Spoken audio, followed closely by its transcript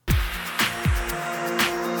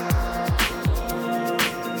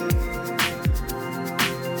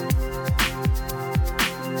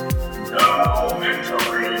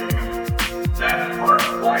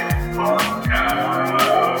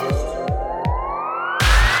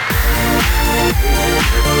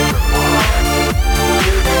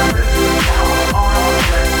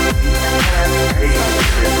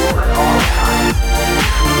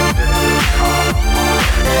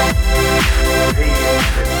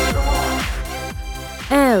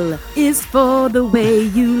L is for the way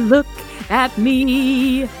you look at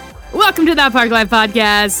me. Welcome to That Park Life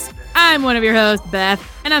Podcast. I'm one of your hosts, Beth,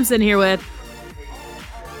 and I'm sitting here with...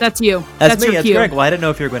 That's you. That's me. Your That's cue. Greg. Well, I didn't know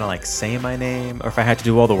if you were going to say my name or if I had to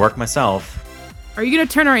do all the work myself. Are you going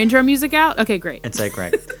to turn our intro music out? Okay, great. And say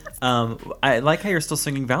Greg. I like how you're still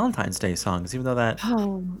singing Valentine's Day songs, even though that...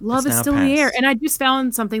 Oh, love is still in the air. And I just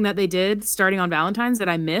found something that they did starting on Valentine's that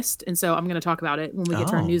I missed. And so I'm going to talk about it when we get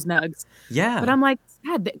to our news nugs. Yeah. But I'm like,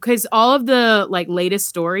 sad because all of the latest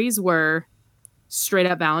stories were straight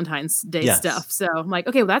up Valentine's Day stuff. So I'm like,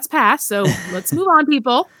 okay, well, that's past. So let's move on,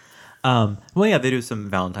 people. Well, yeah, they do some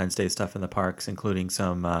Valentine's Day stuff in the parks, including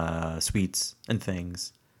some sweets and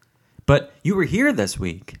things. But you were here this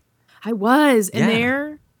week. I was. And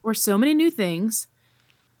there were so many new things.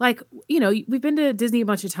 Like, we've been to Disney a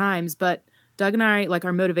bunch of times, but Doug and I,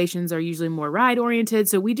 our motivations are usually more ride oriented.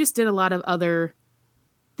 So we just did a lot of other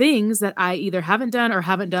things that I either haven't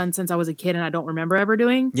done since I was a kid and I don't remember ever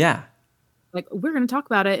doing. Yeah. We're going to talk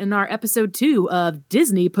about it in our episode 2 of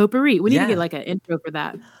Disney Potpourri. We need to get an intro for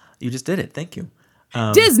that. You just did it. Thank you.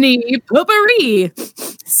 Disney Potpourri.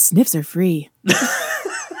 Sniffs are free.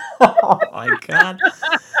 Oh my God.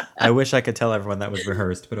 I wish I could tell everyone that was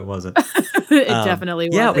rehearsed, but it wasn't. It definitely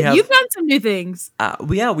was. Yeah, You've done some new things.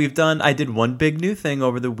 I did one big new thing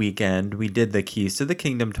over the weekend. We did the Keys to the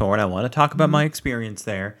Kingdom tour, and I want to talk about my experience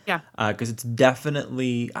there. Yeah. Because it's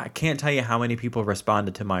definitely, I can't tell you how many people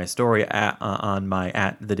responded to my story on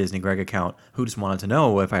my the Disney Greg account who just wanted to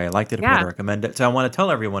know if I liked it, if I would recommend it. So I want to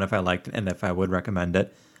tell everyone if I liked it and if I would recommend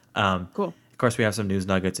it. Cool. Of course, we have some news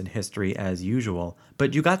nuggets in history as usual,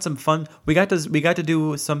 but you got some fun. We got to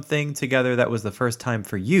do something together that was the first time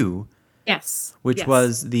for you. Yes. Which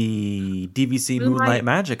was the DVC Moonlight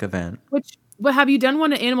Magic event. What have you done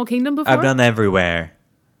one at Animal Kingdom before? I've done everywhere.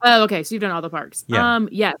 Oh, okay. So you've done all the parks. Yeah.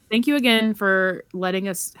 Yeah. Thank you again for letting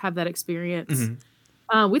us have that experience.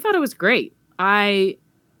 Mm-hmm. We thought it was great. I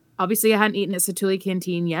hadn't eaten at Satuli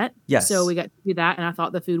Canteen yet. Yes. So we got to do that, and I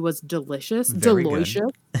thought the food was delicious. Very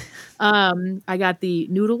delicious. I got the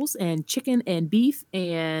noodles and chicken and beef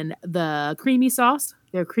and the creamy sauce.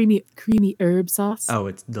 Their creamy herb sauce. Oh,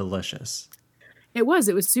 it's delicious. It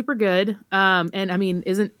was super good. And I mean,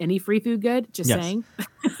 isn't any free food good? Just saying.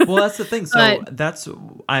 Well, that's the thing.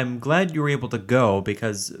 So I'm glad you were able to go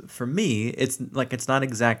because for me, it's not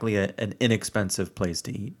exactly an inexpensive place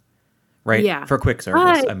to eat. Right? Yeah. For quick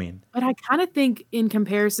service, But I kind of think in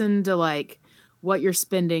comparison to what you're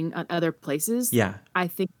spending on other places, I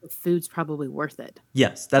think the food's probably worth it.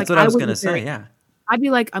 Yes, that's what I was going to say, yeah. I'd be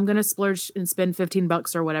like, I'm going to splurge and spend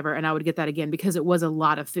 $15 or whatever, and I would get that again because it was a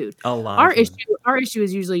lot of food. Our issue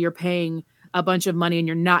is usually you're paying a bunch of money and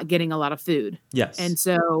you're not getting a lot of food. Yes. And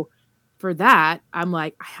so for that, I'm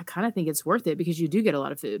like, I kind of think it's worth it because you do get a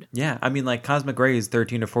lot of food. Yeah, Cosmic Rays, $13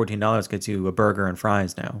 to $14 gets you a burger and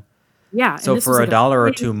fries now. Yeah. So for $1 or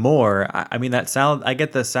 $2 more, that salad, I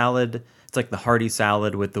get the salad. It's like the hearty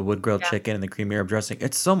salad with the wood grilled chicken and the creamy herb dressing.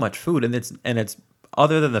 It's so much food, and it's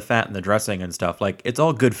other than the fat and the dressing and stuff, it's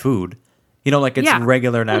all good food. It's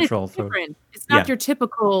regular natural food. It's not your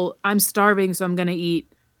typical I'm starving, so I'm going to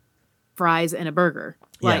eat fries and a burger.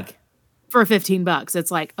 For $15, it's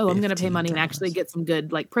like, oh, I'm going to pay money and actually get some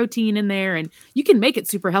good protein in there, and you can make it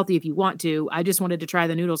super healthy if you want to. I just wanted to try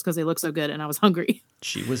the noodles because they look so good, and I was hungry.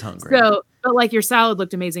 She was hungry. So, but your salad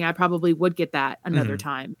looked amazing. I probably would get that another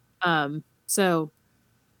time. So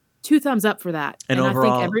 2 thumbs up for that. And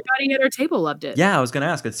overall, I think everybody at our table loved it. Yeah, I was going to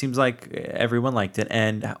ask. It seems like everyone liked it.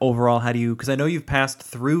 And overall, because I know you've passed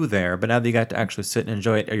through there, but now that you got to actually sit and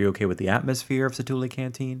enjoy it, are you okay with the atmosphere of Satuli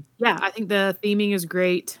Canteen? Yeah, I think the theming is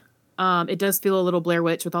great. It does feel a little Blair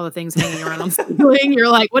Witch with all the things hanging around on the ceiling. You're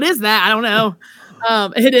like, what is that? I don't know.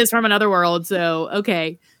 It is from another world. So,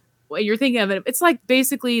 okay. Well, you're thinking of it. It's like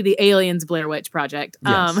basically the Aliens Blair Witch project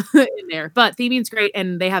in there. But theming's great,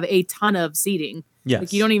 and they have a ton of seating.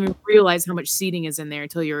 Yes. You don't even realize how much seating is in there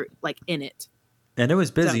until you're in it. And it was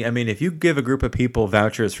busy. So, if you give a group of people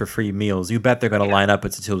vouchers for free meals, you bet they're going to line up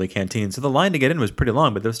at Satuli Canteen. So the line to get in was pretty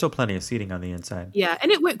long, but there was still plenty of seating on the inside. Yeah,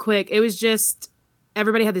 and it went quick. It was just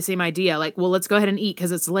everybody had the same idea. Let's go ahead and eat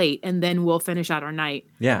because it's late, and then we'll finish out our night.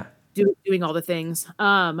 Yeah. Doing all the things.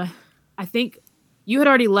 I think you had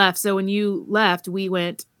already left. So when you left, we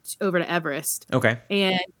went over to Everest. Okay.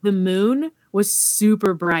 And the moon was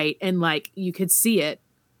super bright and you could see it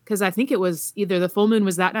because I think it was either the full moon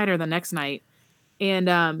was that night or the next night.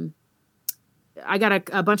 And I got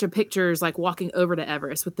a bunch of pictures like walking over to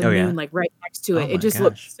Everest with the Oh yeah. moon like right next to Oh it. It my just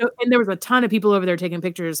looked gosh. so, and there was a ton of people over there taking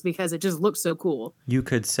pictures because it just looked so cool. You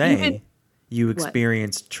could Even say you what?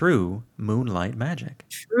 experienced true moonlight magic.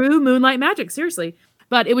 True moonlight magic, seriously.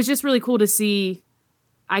 But it was just really cool to see.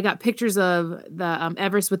 I got pictures of the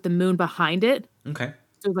Everest with the moon behind it. Okay.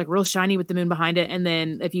 So it was like real shiny with the moon behind it. And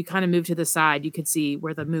then if you kind of move to the side, you could see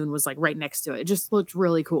where the moon was like right next to it. It just looked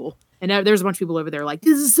really cool. And there's a bunch of people over there like,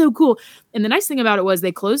 this is so cool. And the nice thing about it was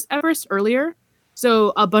they closed Everest earlier.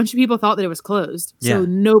 So a bunch of people thought that it was closed. So Yeah.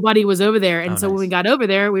 nobody was over there. And Oh, so when we nice. got over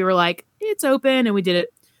there, we were like, it's open. And we did it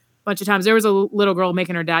a bunch of times. There was a little girl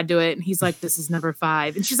making her dad do it. And he's like, this is number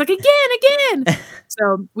 5. And she's like, again.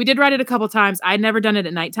 So we did ride it a couple times. I'd never done it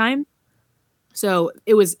at nighttime. So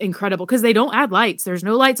it was incredible because they don't add lights. There's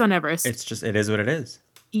no lights on Everest. It's just, it is what it is.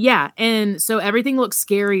 Yeah. And so everything looks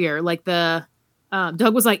scarier. Like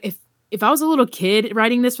Doug was like, if I was a little kid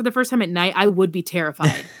riding this for the first time at night, I would be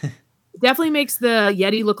terrified. It definitely makes the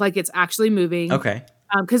Yeti look like it's actually moving. Okay.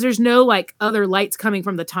 Because there's no like other lights coming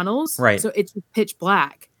from the tunnels. Right. So it's pitch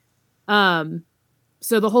black. So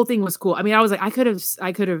the whole thing was cool. I mean, I was like, I could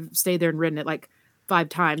have stayed there and ridden it like 5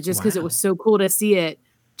 times just because it was so cool to see it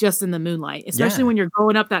just in the moonlight, especially when you're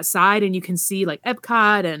going up that side and you can see like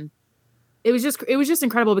Epcot, and it was just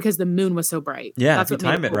incredible because the moon was so bright. Yeah, That's if you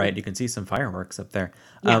what made time it cool. right, you can see some fireworks up there.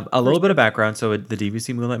 Yeah, a little bit of background. So the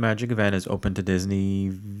DVC Moonlight Magic event is open to Disney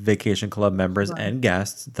Vacation Club members and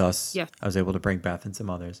guests. Thus, I was able to bring Beth and some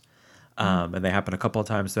others. And they happen a couple of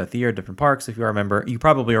times throughout the year, different parks. If you remember, you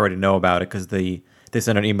probably already know about it because they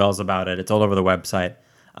send out emails about it. It's all over the website.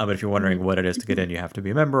 But if you're wondering what it is to get in, you have to be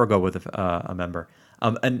a member or go with a member.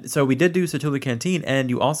 And so we did do Satuli Canteen, and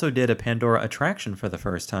you also did a Pandora attraction for the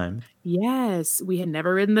first time. Yes, we had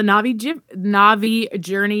never ridden the Navi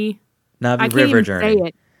Journey. Navi River Journey. Say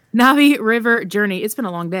it. Navi River Journey. It's been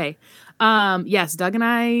a long day. Yes, Doug and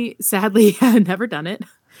I sadly had never done it,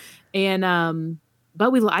 and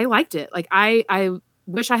but I liked it. Like I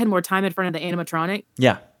wish I had more time in front of the animatronic.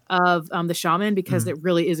 Yeah. Of the shaman because it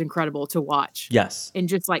really is incredible to watch. Yes. And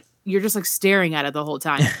just like you're just like staring at it the whole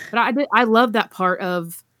time. But I love that part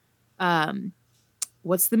of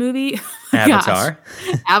what's the movie? Avatar.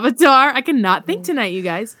 Avatar. I cannot think tonight, you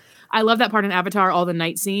guys. I love that part in Avatar, all the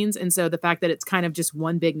night scenes. And so the fact that it's kind of just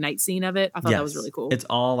one big night scene of it, I thought that was really cool. It's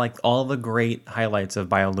all like all the great highlights of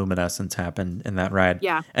bioluminescence happen in that ride.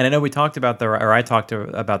 Yeah. And I know we talked about I talked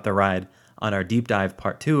about the ride on our deep dive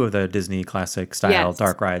part 2 of the Disney classic style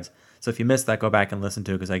dark rides. So if you missed that, go back and listen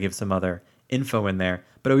to it because I give some other info in there.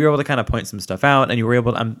 But we were able to kind of point some stuff out, and you were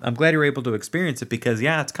able to, I'm glad you were able to experience it because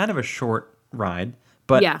it's kind of a short ride,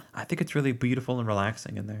 but I think it's really beautiful and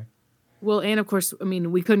relaxing in there. Well, and of course, I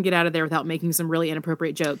mean, we couldn't get out of there without making some really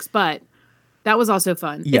inappropriate jokes, but that was also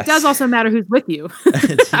fun. Yes. It does also matter who's with you.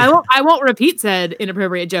 I won't repeat said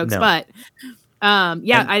inappropriate jokes, but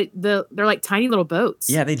they're like tiny little boats.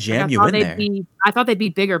 Yeah, they jam you in there. I thought they'd be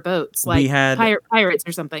bigger boats, like pirates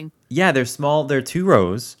or something. Yeah, they're small. They're 2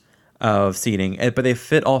 rows of seating, but they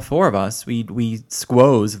fit all 4 of us. We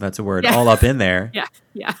squoze, if that's a word, all up in there. Yeah.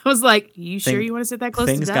 I was like, you sure you want to sit that close?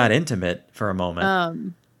 Things got intimate for a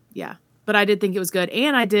moment. Yeah, but I did think it was good,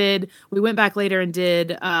 and we went back later and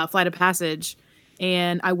did Flight of Passage.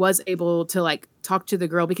 And I was able to like talk to the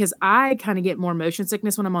girl because I kind of get more motion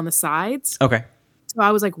sickness when I'm on the sides. Okay. So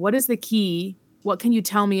I was like, what is the key? What can you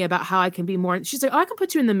tell me about how I can be more? She's like, I can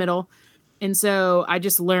put you in the middle. And so I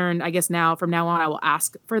just learned, I guess from now on, I will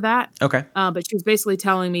ask for that. Okay. But she was basically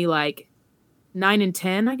telling me like 9 and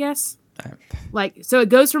 10, I guess. Like, so it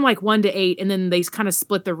goes from like 1 to 8 and then they kind of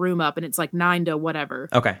split the room up and it's like 9 to whatever.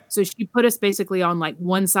 Okay. So she put us basically on like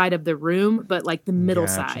one side of the room, but like the middle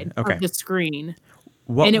side of the screen.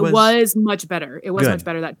 It was much better. It was much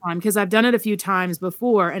better that time because I've done it a few times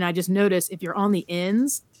before and I just noticed if you're on the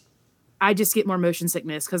ends, I just get more motion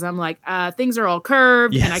sickness because I'm like, things are all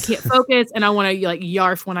curved and I can't focus and I want to like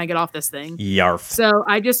yarf when I get off this thing. Yarf. So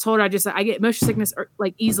I just told her, I get motion sickness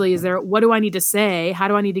like easily. What do I need to say? How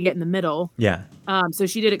do I need to get in the middle? Yeah. So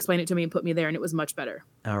she did explain it to me and put me there and it was much better.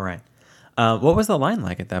 All right. What was the line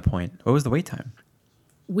like at that point? What was the wait time?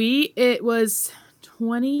 It was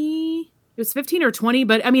 20... It was 15 or 20,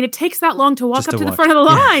 but I mean, it takes that long to walk up to the front of the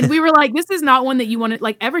line. We were like, this is not one that you want to,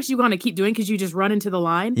 like, Everest, you want to keep doing because you just run into the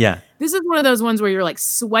line. Yeah. This is one of those ones where you're like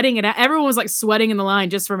sweating it out. Everyone was like sweating in the line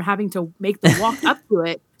just from having to make the walk up to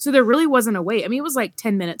it. So there really wasn't a wait. I mean, it was like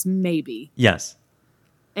 10 minutes, maybe. Yes.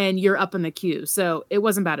 And you're up in the queue. So it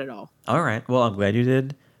wasn't bad at all. All right. Well, I'm glad you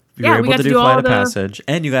did. You were able to do Flight of Passage.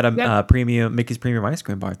 And you got a premium, Mickey's Premium Ice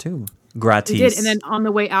Cream Bar, too. Gratis. We did. And then on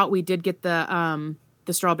the way out, we did get the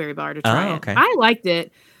strawberry bar to try it. Okay. I liked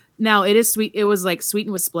it. Now it is sweet. It was like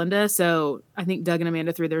sweetened with Splenda, so I think Doug and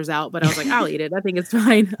Amanda threw theirs out. But I was like, I'll eat it. I think it's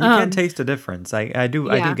fine. You can taste a difference. I do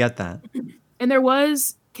Yeah. get that. And there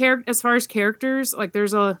was as far as characters, like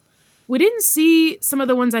we didn't see some of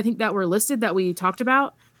the ones I think that were listed that we talked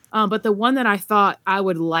about. But the one that I thought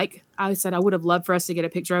I said I would have loved for us to get a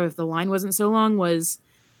picture of if the line wasn't so long was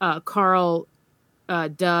Carl,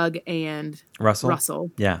 Doug, and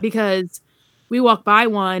Russell. Yeah. Because we walk by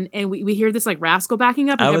one and we hear this like rascal backing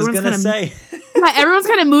up. And I was going to say. Yeah, everyone's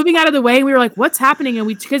kind of moving out of the way. And we were like, what's happening? And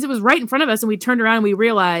because it was right in front of us and we turned around and we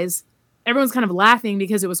realized everyone's kind of laughing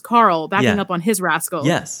because it was Carl backing up on his rascal.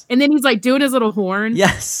 Yes. And then he's like doing his little horn.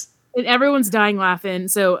 Yes. And everyone's dying laughing.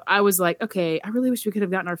 So I was like, okay, I really wish we could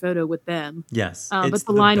have gotten our photo with them. Yes. But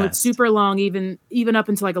the line was super long, even up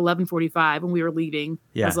until like 11:45 when we were leaving.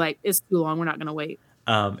 Yeah. I was like, it's too long. We're not going to wait.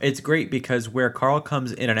 It's great because where Carl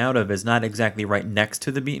comes in and out of is not exactly right next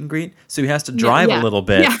to the meet and greet. So he has to drive a little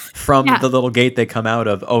bit from the little gate they come out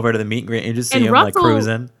of over to the meet and greet. And you just see him like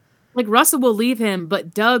cruising. Like Russell will leave him,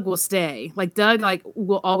 but Doug will stay. Like Doug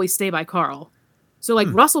will always stay by Carl. So like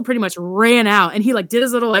Russell pretty much ran out and he like did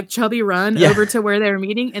his little like chubby run over to where they were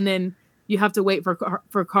meeting. And then you have to wait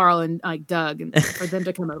for Carl and like Doug and for them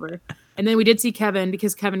to come over. And then we did see Kevin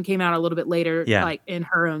because Kevin came out a little bit later, like in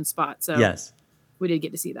her own spot. So we did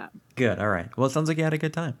get to see that. Good. All right. Well, it sounds like you had a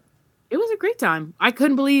good time. It was a great time. I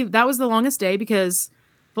couldn't believe that was the longest day because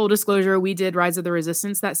full disclosure, we did Rise of the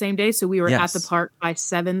Resistance that same day. So we were at the park by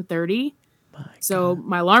 7:30. So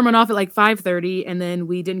my alarm went off at like 5:30 and then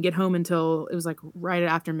we didn't get home until it was like right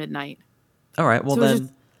after midnight. All right. Well, so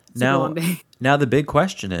then now the big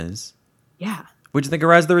question is, what'd you think of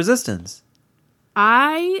Rise of the Resistance?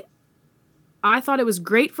 I thought it was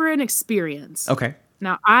great for an experience. Okay.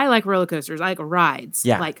 Now, I like roller coasters. I like rides,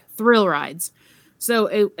 like thrill rides.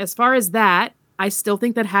 So as far as that, I still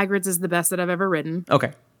think that Hagrid's is the best that I've ever ridden.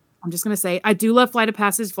 Okay. I'm just going to say, I do love Flight of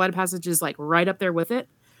Passage. Flight of Passage is like right up there with it.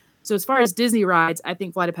 So as far as Disney rides, I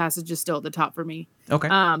think Flight of Passage is still at the top for me. Okay.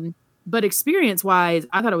 But experience-wise,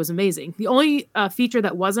 I thought it was amazing. The only feature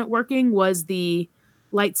that wasn't working was the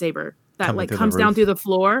lightsaber that like comes down through the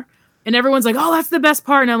floor. And everyone's like, oh, that's the best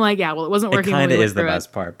part. And I'm like, yeah, well, it wasn't working. It kind of is the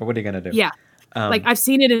best part, but what are you going to do? Yeah. Like I've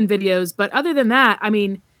seen it in videos, but other than that, I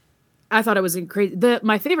mean, I thought it was crazy.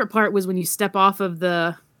 My favorite part was when you step off of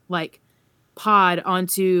the like pod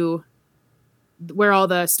onto where all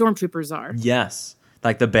the stormtroopers are. Yes.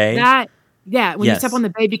 Like the bay. When you step on the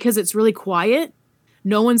bay because it's really quiet,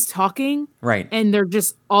 no one's talking. Right. And they're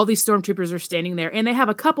just all these stormtroopers are standing there. And they have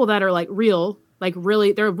a couple that are like real, like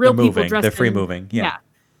really they're real people dressed. They're free moving. Yeah.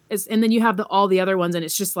 And then you have all the other ones and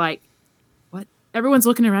it's just like everyone's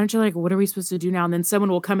looking around at you like, what are we supposed to do now? And then someone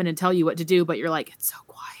will come in and tell you what to do, but you're like, it's so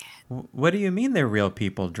quiet. What do you mean they're real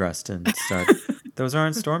people dressed in stuff? Those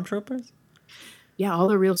aren't stormtroopers? Yeah, all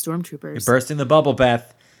the real stormtroopers. You're bursting the bubble,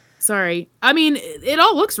 Beth. Sorry. I mean, it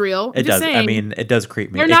all looks real. It does. Saying, I mean, it does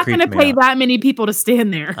creep me. They're not going to pay that many people to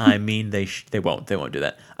stand there. I mean, they won't. They won't do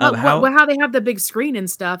that. How they have the big screen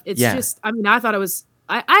and stuff. It's just, I mean, I thought it was,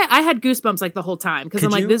 I had goosebumps like the whole time because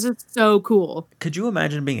I'm like, this is so cool. Could you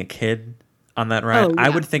imagine being a kid on that ride? I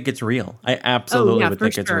would think it's real. I absolutely would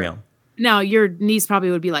think it's real. Now, your niece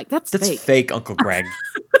probably would be like, that's fake. That's fake, Uncle Greg.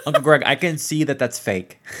 Uncle Greg, I can see that that's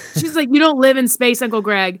fake. She's like, you don't live in space, Uncle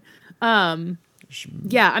Greg.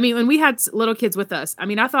 Yeah, I mean, when we had little kids with us, I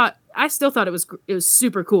mean, I still thought it was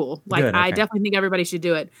super cool. Like, good, okay. I definitely think everybody should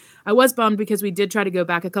do it. I was bummed because we did try to go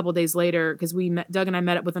back a couple days later because Doug and I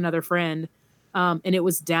met up with another friend, and it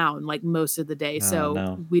was down like most of the day,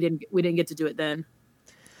 we didn't get to do it then.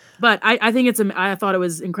 But I think I thought it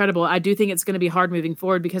was incredible. I do think it's going to be hard moving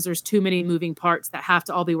forward because there's too many moving parts that have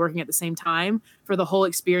to all be working at the same time for the whole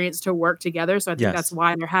experience to work together. So I think that's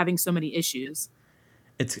why they're having so many issues.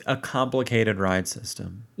 It's a complicated ride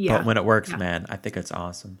system. Yeah. But when it works, man, I think it's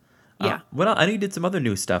awesome. Yeah. What else? I know you did some other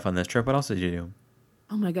new stuff on this trip. What else did you do?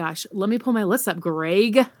 Oh my gosh. Let me pull my list up,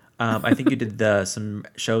 Greg. I think you did some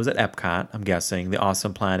shows at Epcot, I'm guessing. The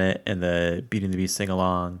Awesome Planet and the Beauty and the Beast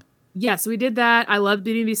sing-along. Yeah, so we did that. I loved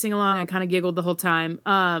Beauty and the Beast sing-along. I kind of giggled the whole time.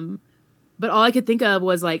 But all I could think of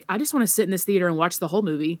was like, I just want to sit in this theater and watch the whole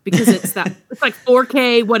movie because it's like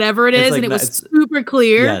 4K, whatever it is, like, and it was super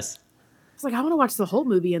clear. Yes. It's like I want to watch the whole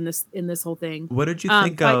movie in this whole thing. What did you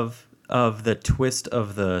think of the twist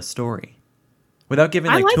of the story? Without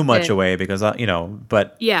giving like too much away, because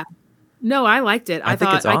but yeah. No, I liked it. I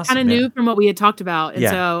thought it's awesome, I kind of knew from what we had talked about, and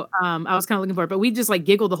so I was kind of looking for it. But we just like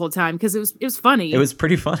giggled the whole time because it was funny. It was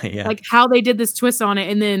pretty funny, yeah. Like how they did this twist on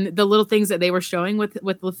it, and then the little things that they were showing with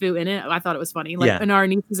LeFou in it. I thought it was funny. Like, and our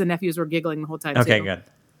nieces and nephews were giggling the whole time. Okay, too.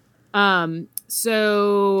 Good.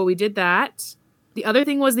 So we did that. The other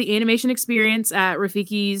thing was the animation experience at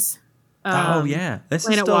Rafiki's Oh yeah, this is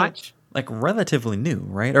Planet still Watch. like relatively new,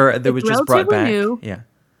 right? Or it It's was just brought relatively back. new. Yeah.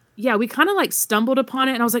 Yeah, we kind of like stumbled upon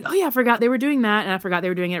it and I was like, oh yeah, I forgot they were doing that. And I forgot they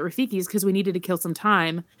were doing it at Rafiki's because we needed to kill some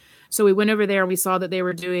time. So we went over there and we saw that they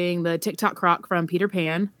were doing the TikTok croc from Peter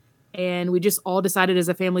Pan. And we just all decided as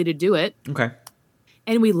a family to do it. Okay.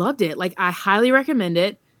 And we loved it. Like, I highly recommend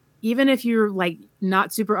it. Even if you're like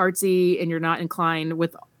not super artsy and you're not inclined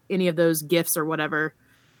with any of those gifts or whatever,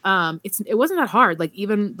 it wasn't that hard. Like,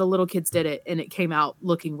 even the little kids did it and it came out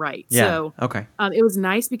looking right. Yeah. So Okay. it was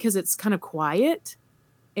nice because it's kind of quiet.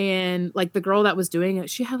 And like the girl that was doing it,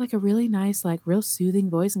 she had like a really nice, like real soothing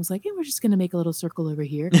voice and was like, hey, we're just going to make a little circle over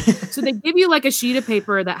here. So they give you like a sheet of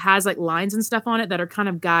paper that has like lines and stuff on it that are kind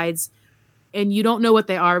of guides. And you don't know what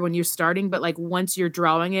they are when you're starting. But like once you're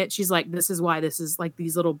drawing it, she's like, this is why this is like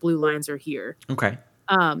these little blue lines are here. Okay.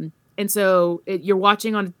 And so you're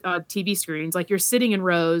watching on TV screens, like you're sitting in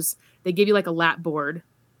rows. They give you like a lap board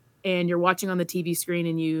and you're watching on the TV screen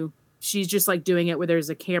and she's just like doing it where there's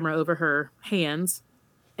a camera over her hands.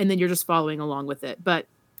 And then you're just following along with it. But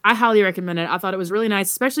I highly recommend it. I thought it was really nice,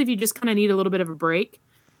 especially if you just kind of need a little bit of a break.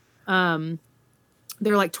 They're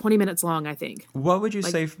like 20 minutes long, I think. What would you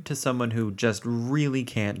say to someone who just really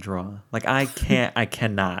can't draw? Like I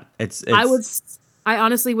cannot. It's I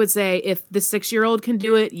honestly would say if the 6-year-old can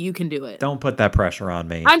do it, you can do it. Don't put that pressure on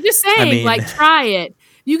me. I'm just saying, like, try it.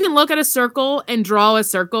 You can look at a circle and draw a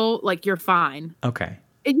circle, like you're fine. Okay.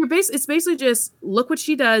 And it's basically just look what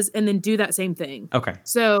she does and then do that same thing. Okay.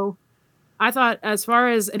 So I thought as far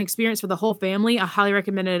as an experience for the whole family, I highly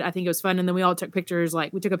recommend it. I think it was fun. And then we all took pictures.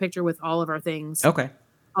 Like we took a picture with all of our things. Okay.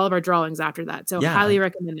 All of our drawings after that. So yeah, highly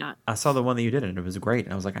recommend that. I saw the one that you did and it was great.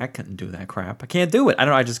 And I was like, I couldn't do that crap. I can't do it. I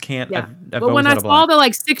don't know. I just can't. Yeah. I've but when I saw the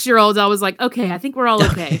like 6-year-olds, I was like, okay, I think we're all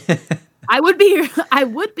okay. I would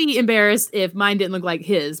be embarrassed if mine didn't look like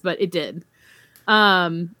his, but it did.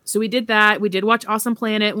 So we did that. We did watch Awesome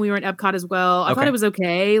Planet and we were in Epcot as well. I thought it was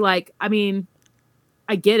okay. Like, I mean,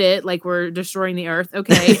 I get it. Like we're destroying the earth.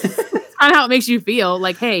 Okay. That's kind of how it makes you feel.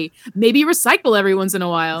 Like, hey, maybe recycle every once in a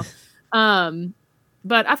while.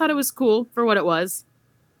 But I thought it was cool for what it was.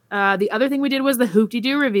 The other thing we did was the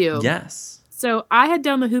Hoop-Dee-Doo review. Yes. So I had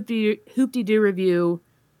done the Hoop-Dee-Doo review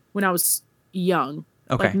when I was young.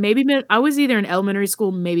 Okay. Like maybe I was either in elementary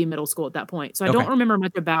school, maybe middle school at that point. So I don't remember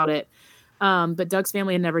much about it. But Doug's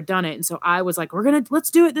family had never done it. And so I was like, let's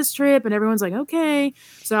do it this trip. And everyone's like, okay.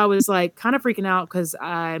 So I was like kind of freaking out because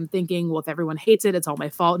I'm thinking, well, if everyone hates it, it's all my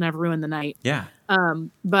fault and I've ruined the night. Yeah.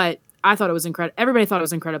 But I thought it was incredible. Everybody thought it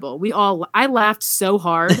was incredible. I laughed so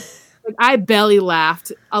hard. Like, I belly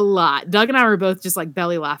laughed a lot. Doug and I were both just like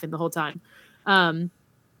belly laughing the whole time.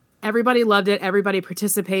 Everybody loved it. Everybody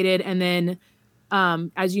participated. And then,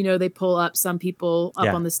 as you know, they pull up some people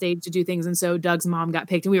up on the stage to do things. And so Doug's mom got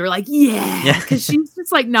picked and we were like, yeah, because she's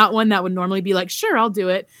just like not one that would normally be like, sure, I'll do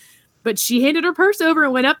it. But she handed her purse over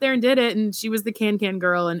and went up there and did it. And she was the can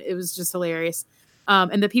girl. And it was just hilarious.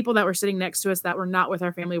 And the people that were sitting next to us that were not with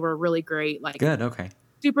our family were really great. Like, good. Okay.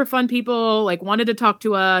 Super fun people, like wanted to talk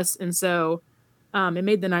to us. And so it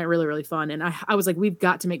made the night really, really fun. And I was like, we've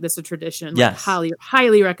got to make this a tradition. Like,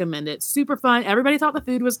 highly recommend it. Super fun. Everybody thought the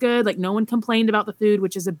food was good. Like no one complained about the food,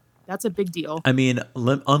 which is that's a big deal. I mean,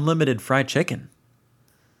 unlimited fried chicken.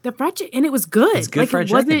 The fried chicken, and it was good. It's good like, fried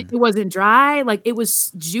chicken. It wasn't dry. Like it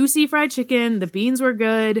was juicy fried chicken. The beans were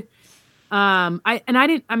good. I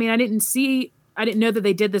didn't know that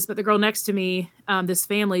they did this, but the girl next to me, this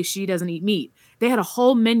family, she doesn't eat meat. They had a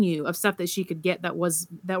whole menu of stuff that she could get that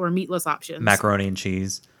were meatless options. Macaroni and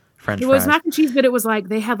cheese, French fries. It was mac and cheese, but it was like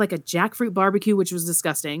they had like a jackfruit barbecue, which was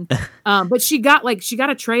disgusting. But she got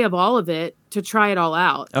a tray of all of it to try it all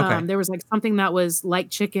out. Okay. There was like something that was like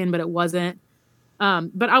chicken, but it wasn't.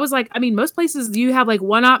 But I was like, I mean, most places you have like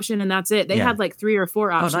one option and that's it. They had like 3 or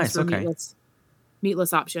 4 options for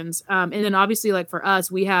meatless options. And then obviously, like for us,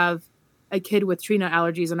 we have a kid with tree nut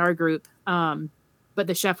allergies in our group. But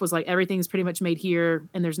the chef was like, everything's pretty much made here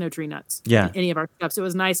and there's no tree nuts in any of our stuff. So it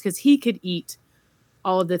was nice because he could eat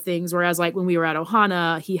all of the things. Whereas like when we were at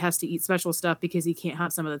Ohana, he has to eat special stuff because he can't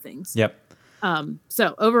have some of the things. Yep.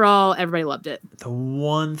 So overall, everybody loved it. The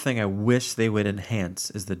one thing I wish they would enhance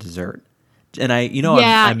is the dessert. And I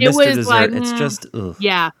missed the dessert. Like, it's just, ugh.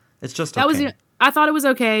 Yeah. It's just okay. I thought it was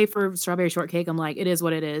okay for strawberry shortcake. I'm like, it is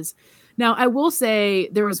what it is. Now, I will say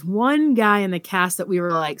there was one guy in the cast that we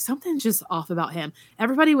were like, something's just off about him.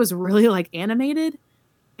 Everybody was really like animated.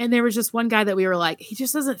 And there was just one guy that we were like, he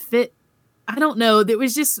just doesn't fit. I don't know. It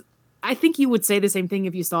was just, I think you would say the same thing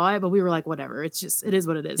if you saw it, but we were like, whatever. It is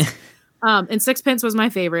what it is. And Sixpence was my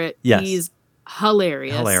favorite. Yes. He's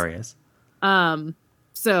hilarious.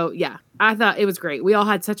 So yeah, I thought it was great. We all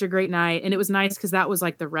had such a great night, and it was nice because that was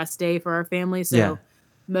like the rest day for our family. Yeah. So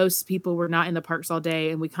most people were not in the parks all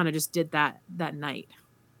day, and we kind of just did that night.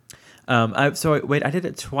 I did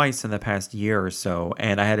it twice in the past year or so,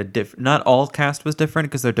 and I had a not all cast was different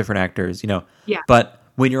because they're different actors, Yeah, but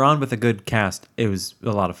when you're on with a good cast, it was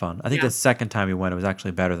a lot of fun. I think yeah. the second time we went, it was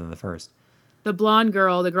actually better than the first. The blonde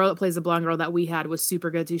girl, the girl that plays the blonde girl that we had was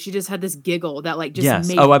super good too. She just had this giggle that like just Yes.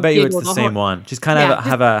 made Oh, I you bet you it's giggle the the same whole. one. She's kind Yeah, of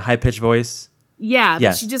have a high pitched voice. yeah,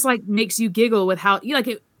 but she Yes. just like makes you giggle with how you like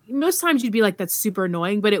it. Most times you'd be like, "That's super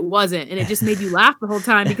annoying," but it wasn't, and it just made you laugh the whole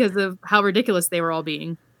time because of how ridiculous they were all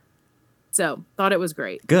being. So thought it was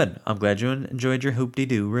great. Good. I'm glad you enjoyed your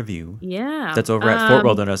Hoop-Dee-Doo review. Yeah. That's over at Fort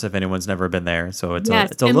Wilderness if anyone's never been there. So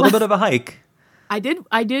Yes, it's a and little bit of a hike. I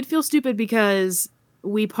did feel stupid because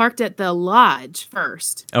we parked at the lodge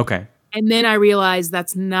first, Okay. and then I realized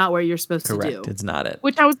that's not what you're supposed to Correct. do. It's not it.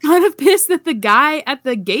 Which I was kind of pissed that the guy at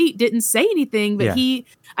the gate didn't say anything, but Yeah.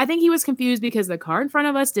 I think he was confused because the car in front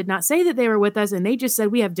of us did not say that they were with us, and they just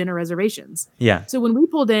said we have dinner reservations. Yeah. So when we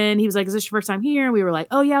pulled in, he was like, "Is this your first time here?" And we were like,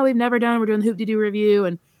 "Oh yeah, we've never done. We're doing the Hoop-Dee-Doo review."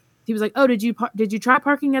 And he was like, "Oh, did you try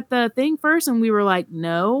parking at the thing first?" And we were like,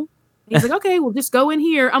 "No." He's like, "Okay, we'll just go in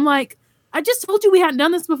here." I'm like, "I just told you we hadn't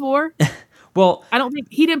done this before." Well, I don't think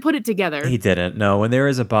he didn't put it together. he didn't. No, and there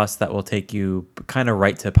is a bus that will take you kind of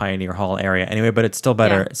right to Pioneer Hall area anyway, but it's still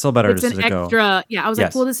better. Yeah. It's still better It's just an to go. extra. Yeah, I was Yes.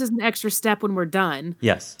 like, "Well, this is an extra step when we're done."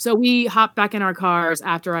 Yes. So we hopped back in our cars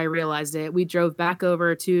after I realized it. We drove back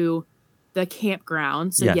over to the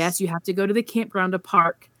campground. So yes, you have to go to the campground to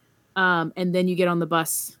park. And then you get on the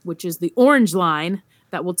bus, which is the orange line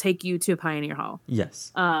that will take you to Pioneer Hall.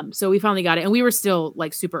 Yes. So we finally got it, and we were still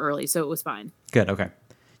like super early, so it was fine. Good. Okay.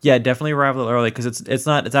 Yeah, definitely arrive a little early because it's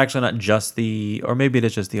actually not just or maybe it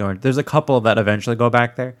is just the orange. There's a couple that eventually go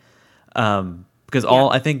back there, because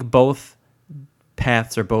I think both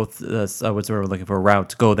paths or both what's the word we're looking for,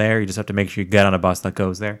 routes go there. You just have to make sure you get on a bus that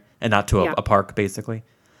goes there and not to a park, basically.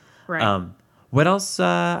 Right. What else?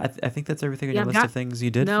 I think that's everything on your list of things you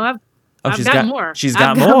did. No, I've got more. She's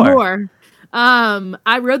got more.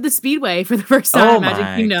 I rode the Speedway for the first time at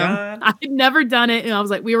Magic Kingdom. God. I had never done it, and I was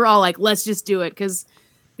like, we were all like, let's just do it because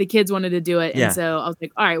the kids wanted to do it, and so I was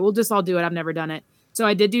like, all right, we'll just all do it. I've never done it, so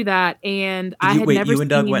I did do that, and You and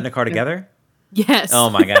Doug went in a car together? Yes. Oh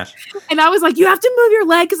my gosh. And I was like, you have to move your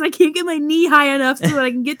leg because I can't get my knee high enough so that I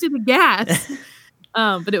can get to the gas.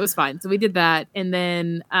 But it was fine. So we did that. And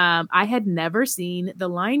then I had never seen the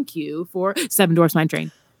line queue for Seven Dwarfs Mine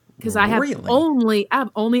Train because I've only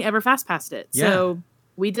ever fast passed it. Yeah. So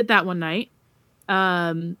we did that one night.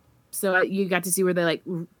 So you got to see where they like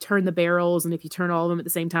turn the barrels, and if you turn all of them at the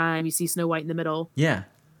same time, you see Snow White in the middle. Yeah.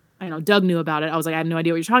 I know Doug knew about it. I was like, I have no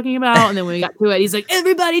idea what you're talking about. And then when we got to it, he's like,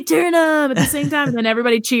 everybody turn them at the same time. And then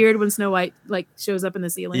everybody cheered when Snow White like shows up in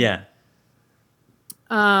the ceiling. Yeah.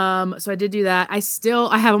 So I did do that.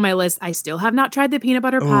 I have on my list. I still have not tried the peanut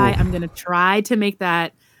butter pie. I'm going to try to make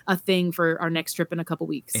that a thing for our next trip in a couple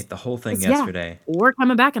weeks. Ate the whole thing yesterday. Or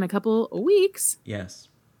coming back in a couple of weeks. Yes.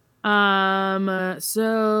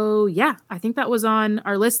 So yeah, I think that was on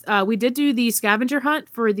our list. We did do the scavenger hunt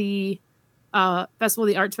for the Festival of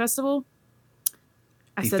the Arts Festival.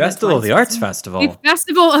 The Festival of the Arts Festival. The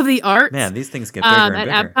Festival of the Arts. Man, these things get bigger and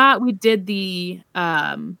bigger. At Epcot,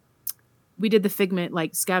 we did the Figment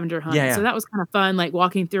like scavenger hunt. Yeah. So that was kind of fun, like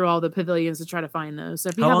walking through all the pavilions to try to find those. So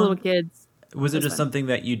if you have little kids. Was it just something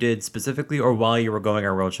that you did specifically, or while you were going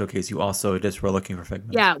our World Showcase, you also just were looking for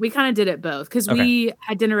Figments? Yeah, we kind of did it both because we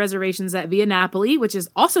had dinner reservations at Via Napoli, which is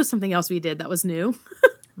also something else we did that was new.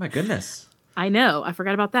 My goodness. I know. I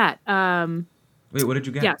forgot about that. Wait, what did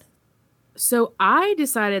you get? Yeah. So I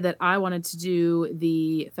decided that I wanted to do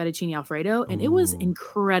the fettuccine Alfredo, and it was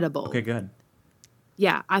incredible. Okay, good.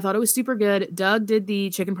 Yeah, I thought it was super good. Doug did the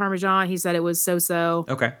chicken parmesan. He said it was so-so.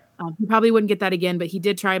 Okay. He probably wouldn't get that again, but he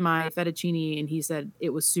did try my fettuccine, and he said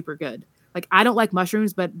it was super good. Like, I don't like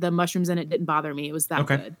mushrooms, but the mushrooms in it didn't bother me. It was that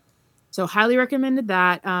good. So highly recommended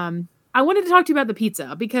that. I wanted to talk to you about the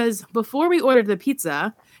pizza, because before we ordered the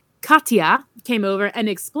pizza, Katya came over and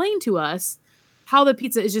explained to us how the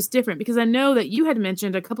pizza is just different, because I know that you had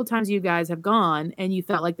mentioned a couple times you guys have gone and you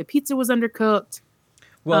felt like the pizza was undercooked.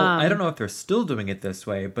 Well, I don't know if they're still doing it this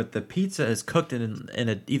way, but the pizza is cooked in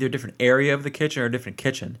either different area of the kitchen or a different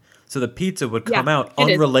kitchen. So the pizza would come out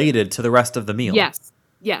unrelated to the rest of the meal.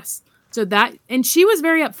 Yes. So that, and she was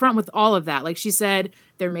very upfront with all of that. Like, she said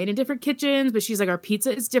they're made in different kitchens, but she's like, our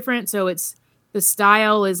pizza is different. So it's, the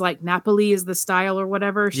style is like Napoli is the style or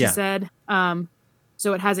whatever she said.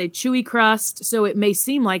 So it has a chewy crust. So it may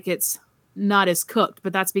seem like it's not as cooked,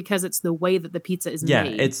 but that's because it's the way that the pizza is made.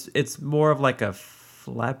 Yeah, it's more of like a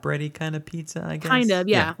flatbready kind of pizza, I Kind guess. of,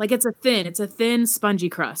 yeah. Like it's a thin, spongy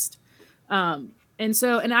crust. And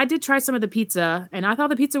I did try some of the pizza, and I thought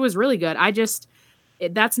the pizza was really good.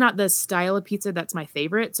 That's not the style of pizza that's my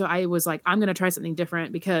favorite. So I was like, I'm going to try something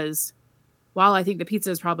different because while I think the pizza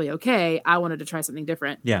is probably okay, I wanted to try something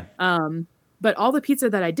different. Yeah. But all the pizza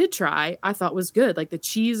that I did try, I thought was good. Like the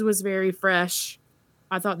cheese was very fresh.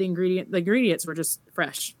 I thought the ingredients were just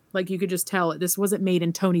fresh. Like you could just tell this wasn't made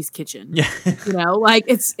in Tony's kitchen. Yeah. Like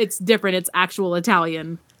it's different. It's actual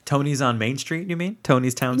Italian. Tony's on Main Street, you mean?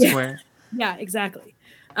 Tony's Town Yeah. Square? Yeah, exactly.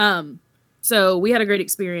 So we had a great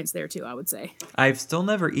experience there too, I would say. I've still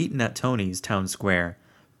never eaten at Tony's Town Square,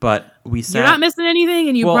 but we sat... You're not missing anything,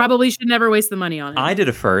 and you probably should never waste the money on it. I did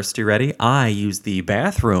it first. You ready? I used the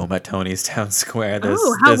bathroom at Tony's Town Square this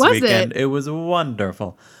weekend. It was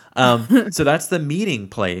wonderful. So that's the meeting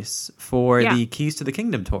place for the Keys to the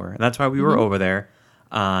Kingdom tour. And that's why we were over there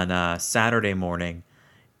on Saturday morning.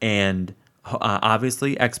 And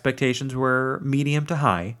obviously expectations were medium to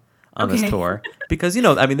high on this tour. Because,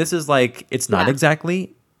 this is like, it's not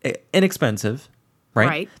exactly inexpensive,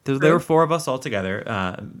 right? There were 4 of us all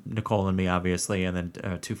together, Nicole and me, obviously, and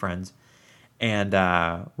then 2 friends. And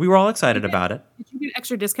we were all excited about it. Did you get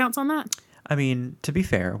extra discounts on that? I mean, to be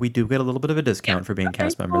fair, we do get a little bit of a discount for being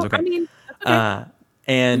cast members. Well, okay.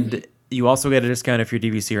 And you also get a discount if you're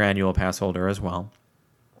DVC or annual pass holder as well.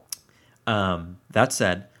 That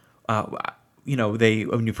said, when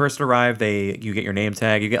you first arrive, you get your name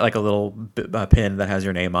tag. You get like a little pin that has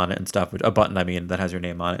your name on it and stuff. A button, that has your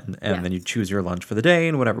name on it. And then you choose your lunch for the day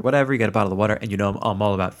and whatever. You get a bottle of water. And I'm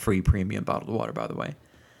all about free premium bottled water, by the way.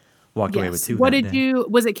 Walked away with 2. What did you?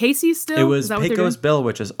 Was it Casey's still? It was Pecos Bill,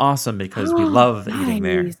 which is awesome because we love eating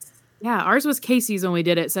there. Yeah, ours was Casey's when we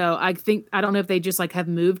did it. So I don't know if they just like have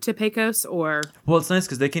moved to Pecos or. Well, it's nice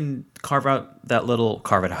because they can carve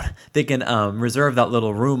it out. They can reserve that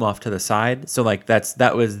little room off to the side. So like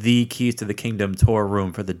that was the Keys to the Kingdom tour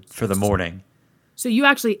room for the morning. So you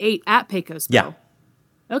actually ate at Pecos Bill.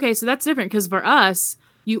 Yeah. Okay, so that's different because for us,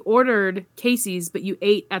 you ordered Casey's, but you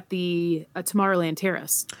ate at the Tomorrowland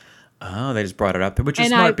Terrace. Oh, they just brought it up, which is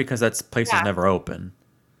smart because that place is never open.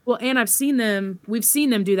 Well, and we've seen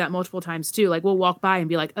them do that multiple times too. Like we'll walk by and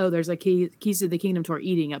be like, oh, there's a Keys to the Kingdom tour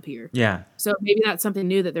eating up here. Yeah. So maybe that's something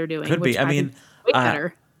new that they're doing. Could be. I mean, way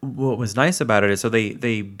better. What was nice about it is so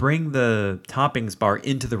they bring the toppings bar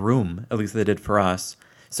into the room, at least they did for us.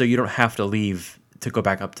 So you don't have to leave to go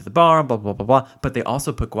back up to the bar, blah, blah, blah, blah. But they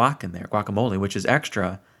also put guac in there, guacamole, which is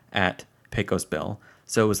extra at Pecos Bill.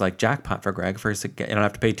 So it was like jackpot for Greg. First, you don't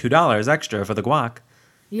have to pay $2 extra for the guac.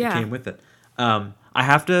 Yeah, it came with it. I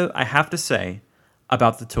have to say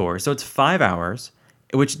about the tour. So it's 5 hours,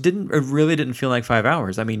 which really didn't feel like 5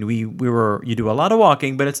 hours. I mean, you do a lot of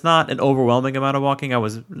walking, but it's not an overwhelming amount of walking. I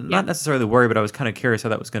was not necessarily worried, but I was kind of curious how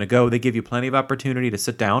that was going to go. They give you plenty of opportunity to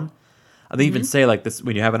sit down. They even say like this,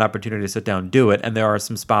 when you have an opportunity to sit down, do it. And there are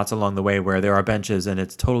some spots along the way where there are benches, and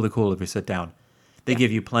it's totally cool if you sit down. They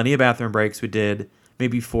give you plenty of bathroom breaks. We did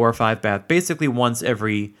maybe 4 or 5 basically once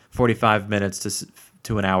every 45 minutes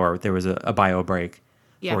to an hour. There was a bio break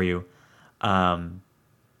for you.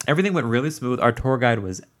 Everything went really smooth. Our tour guide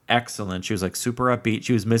was excellent. She was like super upbeat.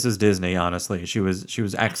 She was Mrs. Disney, honestly. She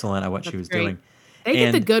was excellent at what she was doing. They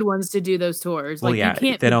get the good ones to do those tours. Like you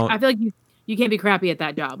can't. I feel like you can't be crappy at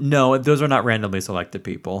that job. No, those are not randomly selected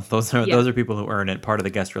people. Those are people who earn it. Part of the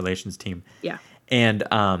guest relations team. Yeah. And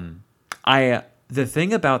the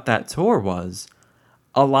thing about that tour was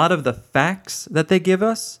a lot of the facts that they give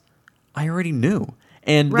us, I already knew.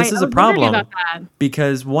 And this is a problem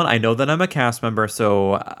because, one, I know that I'm a cast member,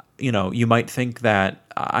 so, you might think that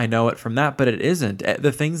I know it from that, but it isn't.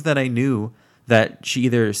 The things that I knew that she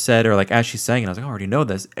either said or, like, as she's saying it, I was like, I already know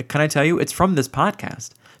this. Can I tell you? It's from this podcast.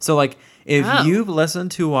 So, like, if you've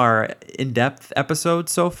listened to our in-depth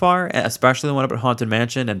episodes so far, especially the one about Haunted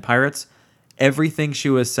Mansion and Pirates, everything she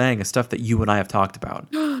was saying is stuff that you and I have talked about.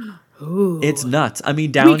 Ooh. It's nuts. I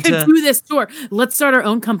mean, we could do this tour. Let's start our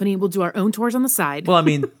own company. We'll do our own tours on the side. Well, I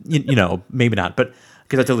mean, maybe not, but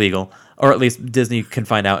because that's illegal, or at least Disney can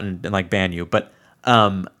find out and like ban you. But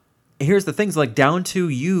here's the things, like down to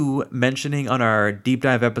you mentioning on our deep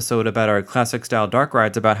dive episode about our classic style dark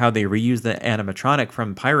rides about how they reuse the animatronic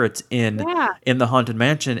from Pirates in the Haunted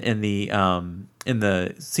Mansion in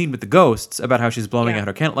the scene with the ghosts about how she's blowing out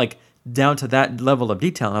her candle, like. Down to that level of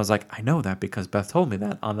detail. And I was like, I know that because Beth told me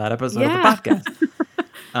that on that episode of the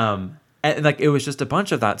podcast. And like, it was just a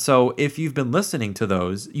bunch of that. So if you've been listening to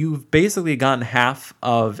those, you've basically gotten half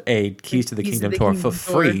of a Keys to the Kingdom tour for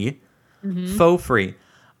free. Mm-hmm. Faux free.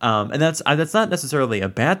 And that's not necessarily a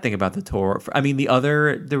bad thing about the tour. I mean,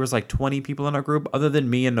 there was like 20 people in our group. Other than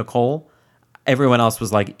me and Nicole, everyone else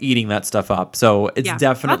was like eating that stuff up. So it's Yeah.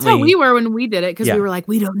 definitely That's how we were when we did it, because Yeah. we were like,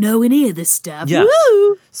 we don't know any of this stuff. Yes.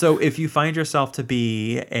 Woo! So if you find yourself to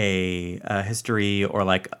be a history or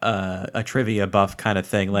like a trivia buff kind of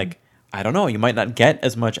thing, like I don't know, you might not get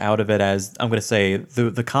as much out of it as I'm going to say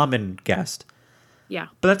the common guest. Yeah.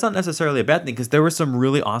 But that's not necessarily a bad thing, because there were some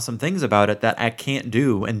really awesome things about it that I can't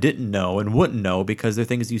do and didn't know and wouldn't know, because they're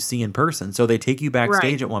things you see in person. So they take you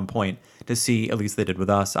backstage Right. at one point to see, at least they did with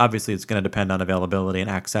us. Obviously, it's going to depend on availability and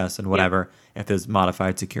access and whatever, if there's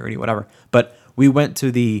modified security, whatever. But we went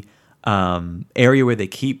to the area where they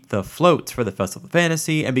keep the floats for the Festival of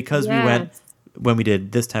Fantasy. And because we went Yes. when we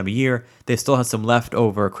did this time of year, they still have some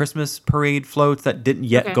leftover Christmas parade floats that didn't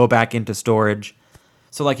yet Okay. go back into storage.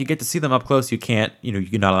 So, like, you get to see them up close. You can't,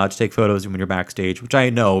 you're not allowed to take photos when you're backstage, which I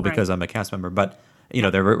know because I'm a cast member. But,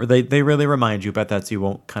 they really remind you, but that's, you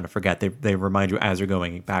won't kind of forget. They remind you as you're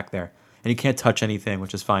going back there. And you can't touch anything,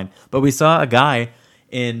 which is fine. But we saw a guy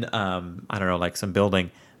in, I don't know, like some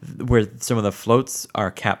building where some of the floats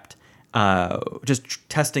are kept, just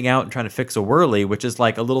testing out and trying to fix a whirly, which is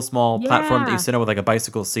like a little small platform that you Yeah. sit on with like a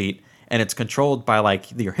bicycle seat. And it's controlled by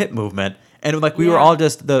like your hip movement. And like we were Yeah. all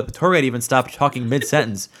just, the tour guide even stopped talking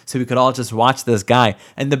mid-sentence so we could all just watch this guy.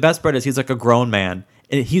 And the best part is he's like a grown man.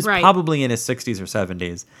 And he's Right. probably in his 60s or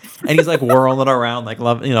 70s. And he's like whirling around like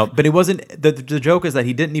love, but he wasn't, the joke is that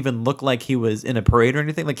he didn't even look like he was in a parade or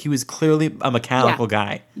anything. Like he was clearly a mechanical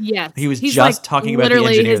guy. Yes. He was He's just like, talking about the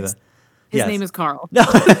literally engineer. His Yes. name is Carl. No.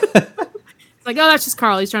 It's like, oh, that's just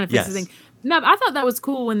Carl. He's trying to fix the Yes. thing. No, I thought that was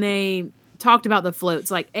cool when they talked about the floats.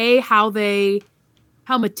 Like,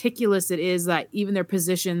 how meticulous it is that even their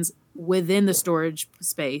positions within the storage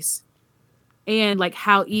space, and like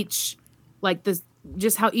how each, like this,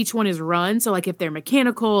 just how each one is run. So like if they're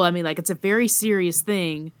mechanical, I mean, like it's a very serious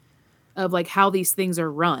thing of like how these things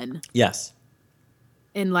are run, Yes.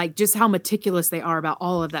 and like just how meticulous they are about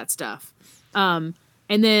all of that stuff. And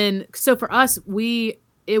then, so for us,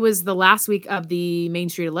 it was the last week of the Main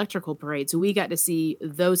Street Electrical Parade. So we got to see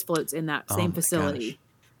those floats in that same my facility. gosh.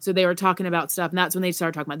 So they were talking about stuff, and that's when they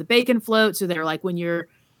started talking about the bacon float. So they're like, when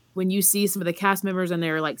you see some of the cast members and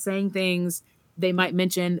they're like saying things, they might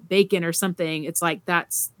mention bacon or something. It's like,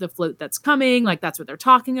 that's the float that's coming. Like that's what they're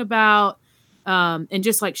talking about. And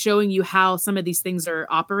just like showing you how some of these things are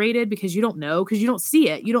operated, because you don't know, because you don't see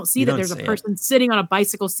it. You don't see that there's a person sitting on a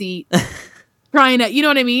bicycle seat trying to, you know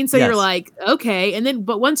what I mean? So Yes. you're like, okay. And then,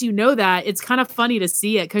 but once you know that, it's kind of funny to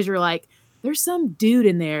see it, because you're like, there's some dude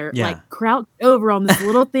in there, like crouched over on this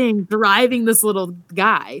little thing, driving this little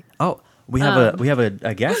guy. Oh, we have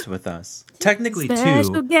a guest with us. Technically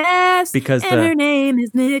Special two, guest, because and her name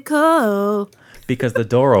is Nicole. because the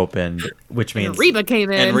door opened, which means And Reba came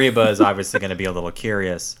in. And Reba is obviously going to be a little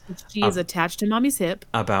curious She is attached to mommy's hip.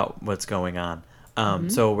 about what's going on.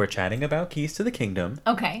 So we're chatting about Keys to the Kingdom.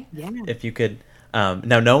 Okay. Yeah. If you could,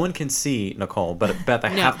 now no one can see Nicole, but Beth, I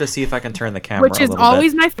No. have to see if I can turn the camera. Which a is little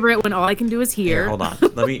always bit. my favorite when all I can do is hear. Here, hold on.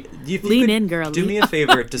 Let me if you Lean could in, girl. Do me a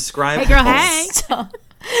favor. Describe. Hey, girl. Nicole.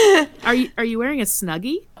 Hey. Are you wearing a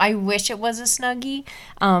Snuggie? I wish it was a Snuggie,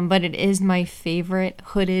 but it is my favorite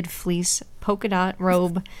hooded fleece polka dot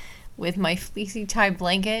robe with my fleecy tie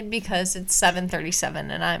blanket, because it's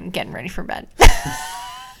 7:37 and I'm getting ready for bed.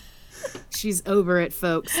 She's over it,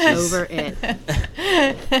 folks. Over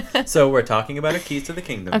it. So we're talking about a Keys to the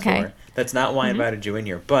Kingdom Okay. tour. That's not why I invited you in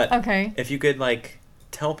here. But Okay. if you could like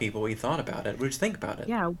tell people what you thought about it, what did you think about it?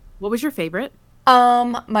 Yeah. What was your favorite?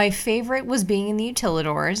 My favorite was being in the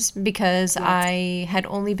utilidors, because I had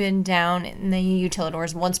only been down in the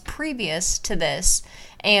utilidors once previous to this,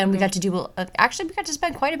 and we got to do actually we got to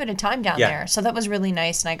spend quite a bit of time down there, so that was really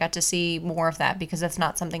nice, and I got to see more of that, because that's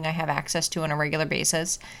not something I have access to on a regular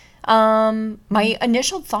basis. My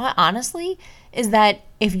initial thought, honestly, is that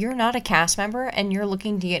if you're not a cast member and you're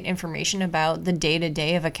looking to get information about the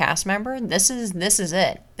day-to-day of a cast member, this is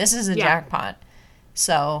it. This is a jackpot.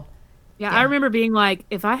 So Yeah, I remember being like,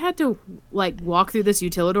 if I had to like walk through this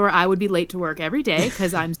utilidor, I would be late to work every day,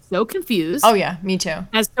 because I'm so confused. Oh yeah, me too.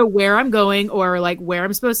 As to where I'm going or like where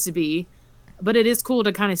I'm supposed to be. But it is cool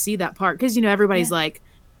to kind of see that part, because everybody's like,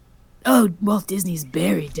 oh, Walt Disney's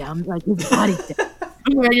buried down, like his body's down.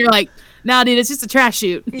 And you're like, nah, dude, it's just a trash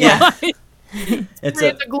chute. Yeah. It's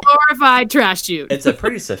a glorified trash chute. It's a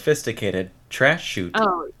pretty sophisticated trash chute.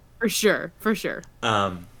 Oh, for sure, for sure.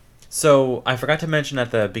 So I forgot to mention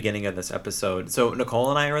at the beginning of this episode. So Nicole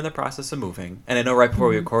and I are in the process of moving, and I know right before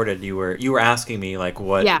we recorded, you were asking me like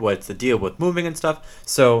what's the deal with moving and stuff.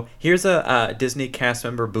 So here's a Disney cast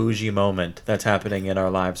member bougie moment that's happening in our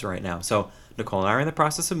lives right now. So Nicole and I are in the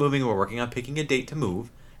process of moving. We're working on picking a date to move,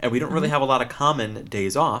 and we don't really have a lot of common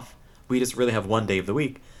days off. We just really have one day of the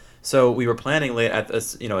week. So we were planning late at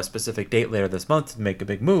this, a specific date later this month to make a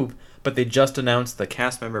big move, but they just announced the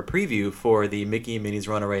cast member preview for the Mickey and Minnie's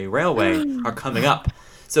Runaway Railway are coming up.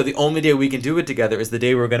 So the only day we can do it together is the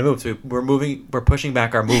day we're going to move. So we're pushing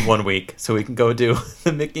back our move 1 week so we can go do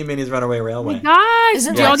the Mickey and Minnie's Runaway Railway. Oh my gosh.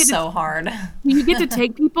 Isn't Do y'all that get so hard? Do you get to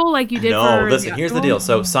take people like you did No, for... listen, here's the deal.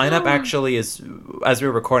 So sign up actually is, as we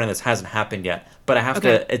were recording this, hasn't happened yet. But I have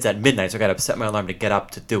to, it's at midnight, so I got to set my alarm to get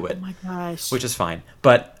up to do it. Oh my gosh. Which is fine.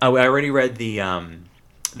 But I already read the...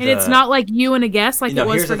 And it's not like you and a guest like it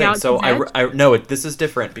was for Galaxy's Edge? No, this is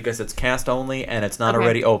different because it's cast only and it's not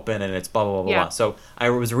already open and it's blah, blah, blah, blah. So I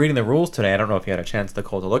was reading the rules today. I don't know if you had a chance,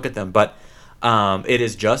 Nicole, to look at them, but it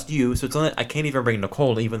is just you. So it's only, I can't even bring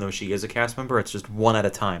Nicole, even though she is a cast member. It's just one at a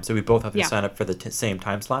time. So we both have to sign up for the same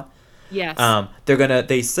time slot. Yes.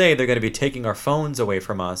 They say they're going to be taking our phones away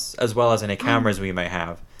from us as well as any cameras we may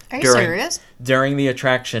have. Are you serious? During the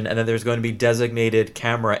attraction, and then there's going to be designated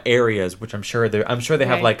camera areas, which I'm sure they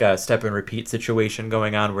have like a step and repeat situation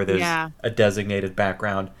going on where there's a designated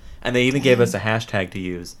background, and they even gave us a hashtag to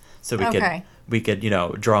use so we could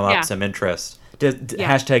drum up some interest.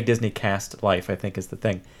 Hashtag Disney Cast Life, I think, is the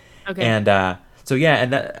thing. Okay. And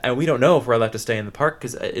and we don't know if we're allowed to stay in the park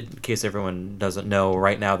because, in case everyone doesn't know,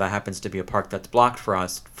 right now that happens to be a park that's blocked for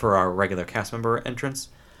us for our regular cast member entrance.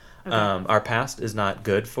 Okay. Our past is not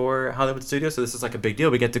good for Hollywood Studios, so this is like a big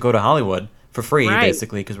deal. We get to go to Hollywood for free,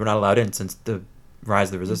 basically, because we're not allowed in since the Rise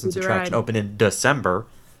of the Resistance attraction opened in December.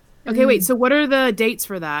 Okay, wait, so what are the dates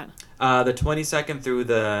for that? The 22nd through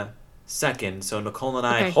the 2nd. So Nicole and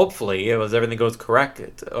I, hopefully, as everything goes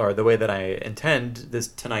correct, or the way that I intend, this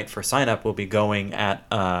tonight for sign-up will be going at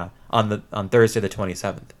on Thursday the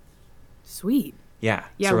 27th. Sweet. Yeah.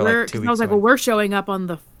 Yeah, so I was like, well, we're showing up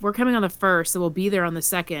we're coming on the 1st, so we'll be there on the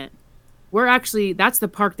 2nd. That's the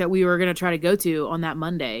park that we were going to try to go to on that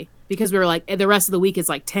Monday because we were like, the rest of the week is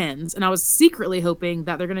like 10s. And I was secretly hoping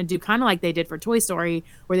that they're going to do kind of like they did for Toy Story,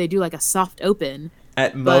 where they do like a soft open.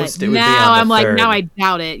 At most, it would be on the 3rd. Now I'm like, now I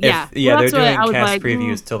doubt it. They're doing cast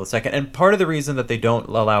previews till the 2nd. And part of the reason that they don't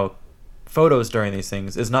allow photos during these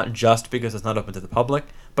things is not just because it's not open to the public,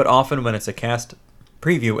 but often when it's a cast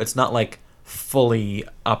preview, it's not like fully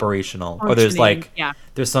operational, or there's like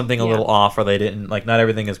there's something a little off, or they didn't not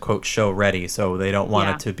everything is quote show ready, so they don't want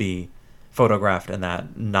it to be photographed in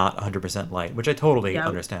that not 100% light, which I totally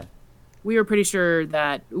understand. We were pretty sure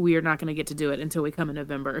that we are not going to get to do it until we come in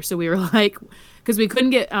November, so we were like, because we couldn't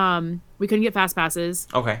get fast passes,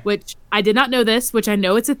 which I did not know this, which I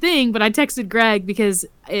know it's a thing, but I texted Greg because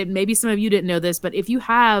maybe some of you didn't know this, but if you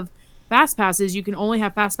have fast passes, you can only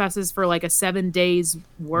have fast passes for like a 7 days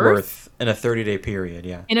worth in a 30-day period.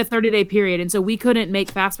 In a 30-day period. And so we couldn't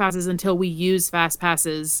make fast passes until we used fast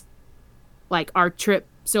passes like our trip.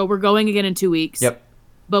 So we're going again in 2 weeks. Yep.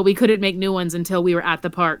 But we couldn't make new ones until we were at the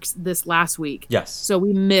parks this last week. Yes. So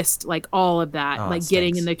we missed like all of that,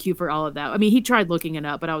 getting in the queue for all of that. I mean, he tried looking it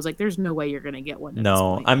up, but I was like, there's no way you're going to get one.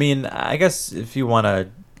 No, I mean, I guess if you want to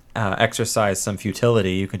exercise some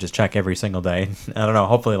futility, you can just check every single day. I don't know.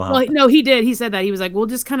 Hopefully it'll help. Well, no, he did. He said that. He was like, we'll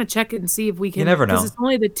just kind of check it and see if we can. You never know. Because it's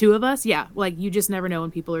only the two of us. Yeah. Like, you just never know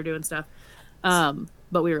when people are doing stuff.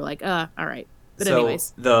 But we were like, all right. But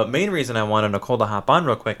anyways. The main reason I wanted Nicole to hop on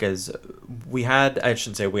real quick is I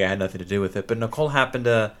shouldn't say we had nothing to do with it, but Nicole happened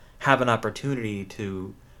to have an opportunity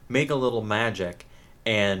to make a little magic.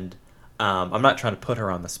 And I'm not trying to put her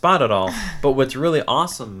on the spot at all, but what's really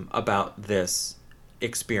awesome about this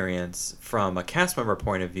experience from a cast member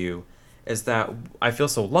point of view is that I feel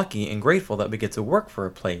so lucky and grateful that we get to work for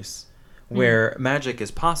a place where magic is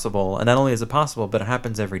possible, and not only is it possible, but it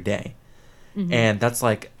happens every day. And that's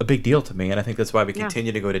like a big deal to me, and I think that's why we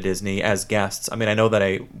continue to go to Disney as guests. I mean, I know that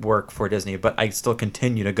I work for Disney, but I still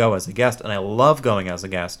continue to go as a guest, and I love going as a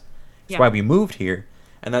guest. That's why we moved here,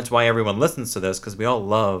 and that's why everyone listens to this, because we all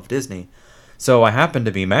love Disney. So I happen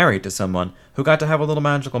to be married to someone who got to have a little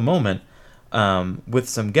magical moment with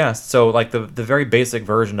some guests. So like the very basic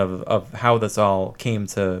version of how this all came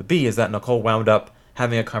to be is that Nicole wound up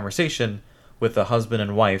having a conversation with a husband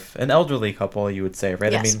and wife, an elderly couple, you would say,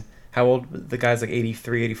 right? Yes. I mean, how old? The guy's like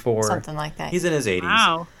 83, 84. Something like that. He's in his 80s.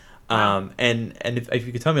 Wow. And if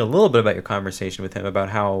you could tell me a little bit about your conversation with him about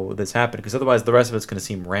how this happened, because otherwise the rest of it's going to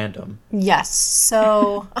seem random. Yes.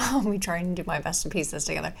 So I'm trying to do my best to piece this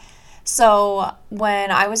together. So when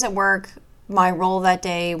I was at work, my role that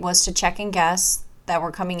day was to check in guests that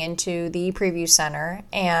were coming into the preview center,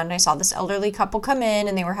 and I saw this elderly couple come in,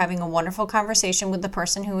 and they were having a wonderful conversation with the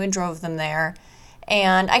person who had drove them there.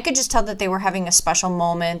 And I could just tell that they were having a special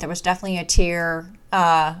moment. There was definitely a tear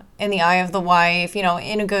in the eye of the wife,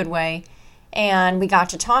 in a good way. And we got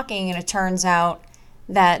to talking, and it turns out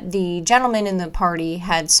that the gentleman in the party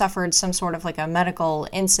had suffered some sort of like a medical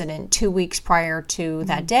incident 2 weeks prior to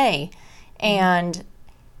that day, and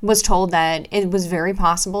was told that it was very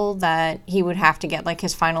possible that he would have to get like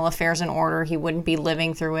his final affairs in order. He wouldn't be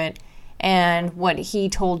living through it. And what he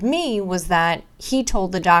told me was that he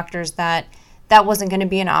told the doctors that that wasn't going to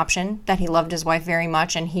be an option, that he loved his wife very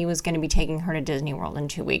much, and he was going to be taking her to Disney World in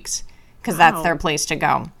 2 weeks because that's their place to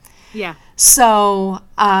go. Yeah. So,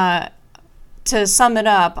 to sum it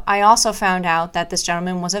up, I also found out that this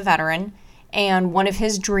gentleman was a veteran, and one of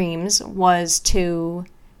his dreams was to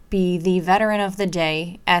be the veteran of the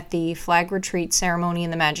day at the flag retreat ceremony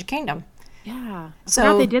in the Magic Kingdom. Yeah. I So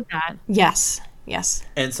forgot they did that. Yes.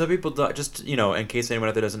 And some people don't, just, in case anyone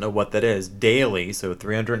out there doesn't know what that is, daily, so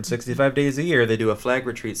 365 days a year, they do a flag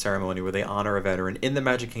retreat ceremony where they honor a veteran in the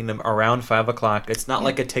Magic Kingdom around 5 o'clock. It's not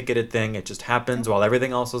like a ticketed thing. It just happens while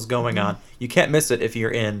everything else is going on. You can't miss it if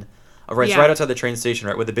you're in. It's right outside the train station,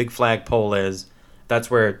 right where the big flag pole is.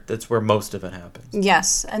 That's where most of it happens.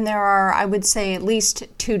 Yes, and there are, I would say, at least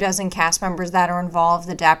 24 cast members that are involved.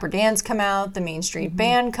 The Dapper Dans come out. The Main Street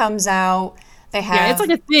Band comes out. They have, it's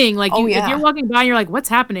like a thing. Like, if you're walking by and you're like, what's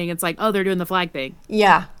happening? It's like, oh, they're doing the flag thing.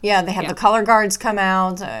 Yeah. They have the color guards come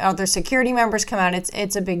out. Other security members come out.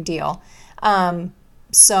 It's a big deal.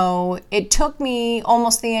 So it took me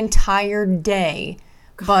almost the entire day.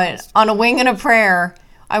 But on a wing and a prayer,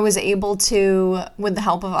 I was able to, with the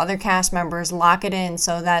help of other cast members, lock it in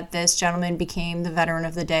so that this gentleman became the veteran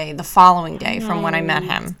of the day the following day from when I met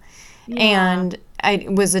him. Yeah. And it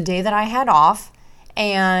was a day that I had off.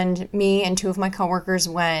 And me and 2 of my coworkers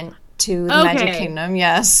went to the Magic Kingdom,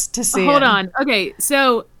 to see Hold on. Okay,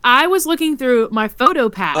 so I was looking through my photo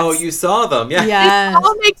pass. Oh, you saw them, yeah. Yes. It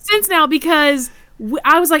all makes sense now because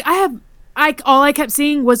I was like, all I kept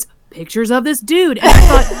seeing was pictures of this dude. And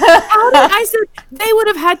I thought, I said, they would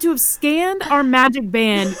have had to have scanned our Magic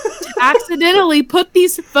Band to accidentally put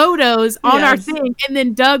these photos on our thing. And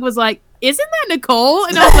then Doug was like, isn't that Nicole?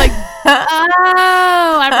 And I was like,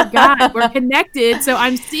 oh, I forgot. We're connected, so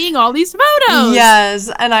I'm seeing all these photos.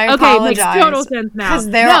 Yes, and I apologize. It makes total sense now.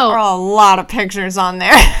 Because there are a lot of pictures on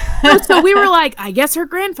there. So we were like, I guess her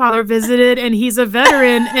grandfather visited, and he's a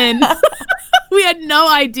veteran, and we had no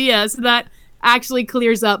idea. So that actually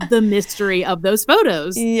clears up the mystery of those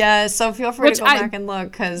photos. Yeah, so feel free to go back and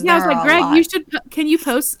look because I was like, Greg, you should. Can you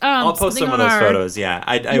post? I'll post some of those photos. Yeah,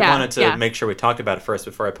 I wanted to make sure we talked about it first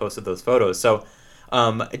before I posted those photos. So,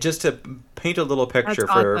 just to paint a little picture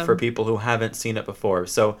for people who haven't seen it before.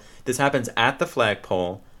 So this happens at the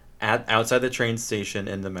flagpole, outside the train station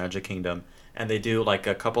in the Magic Kingdom, and they do like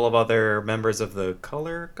a couple of other members of the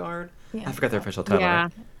color guard. Yeah. I forgot their official title. Yeah.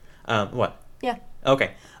 Right? What? Yeah.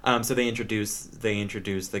 Okay. So they introduce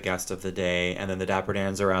the guest of the day, and then the Dapper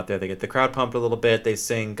Dans are out there. They get the crowd pumped a little bit. They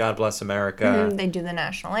sing "God Bless America." They do the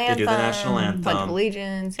national anthem. Pledge of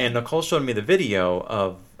Allegiance. And Nicole showed me the video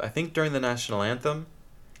of, I think, during the national anthem,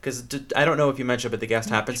 because I don't know if you mentioned, but the guest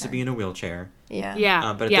happens to be in a wheelchair.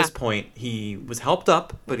 Yeah. But at this point, he was helped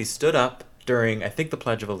up, but he stood up during, I think, the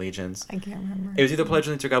Pledge of Allegiance. I can't remember. It was either Pledge of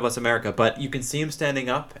Allegiance or God Bless America, but you can see him standing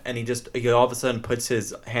up, and he all of a sudden puts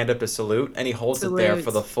his hand up to salute, and he holds it there for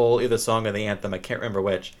the full either song or the anthem. I can't remember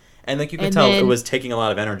which. And like you can tell, it was taking a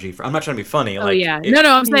lot of energy. I'm not trying to be funny. Oh,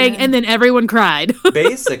 I'm saying, and then everyone cried.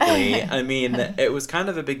 Basically, I mean, it was kind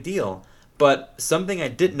of a big deal. But something I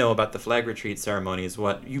didn't know about the flag retreat ceremony is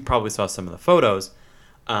what you probably saw some of the photos.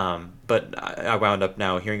 But I wound up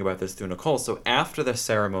now hearing about this through Nicole. So after the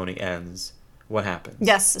ceremony ends, what happens?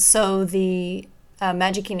 Yes. So the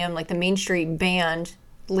Magic Kingdom, like the Main Street Band,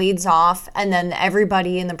 leads off, and then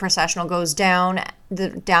everybody in the processional goes down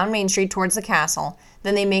Main Street towards the castle.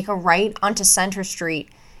 Then they make a right onto Center Street,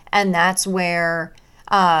 and that's where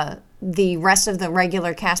the rest of the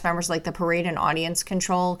regular cast members, like the parade and audience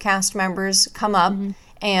control cast members, come up. Mm-hmm.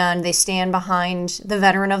 And they stand behind the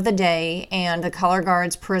veteran of the day, and the color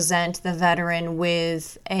guards present the veteran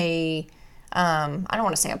with a, I don't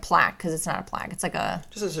want to say a plaque because it's not a plaque. It's like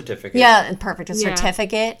just a certificate. Yeah, perfect. A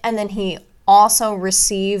certificate. And then he also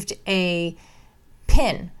received a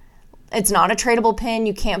pin. It's not a tradable pin.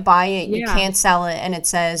 You can't buy it. You can't sell it. And it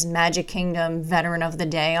says Magic Kingdom Veteran of the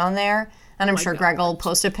Day on there. And I'm sure Greg will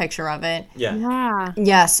post a picture of it. Yeah.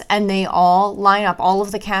 Yes, and they all line up, all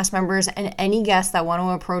of the cast members and any guests that want to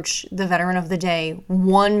approach the Veteran of the Day,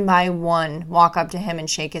 one by one, walk up to him and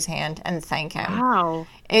shake his hand and thank him. Wow.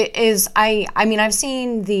 It is, I mean, I've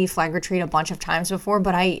seen the flag retreat a bunch of times before,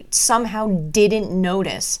 but I somehow didn't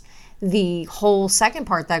notice the whole second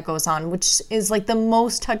part that goes on, which is like the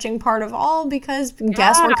most touching part of all, because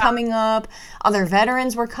guests were coming up, other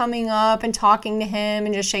veterans were coming up and talking to him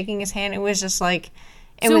and just shaking his hand. It was just like,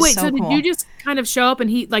 It So was wait, so so cool. did you just kind of show up and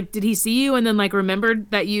he like did he see you and then like remembered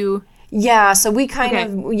that you Yeah, so we Okay.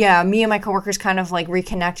 me and my coworkers kind of like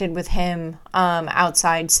reconnected with him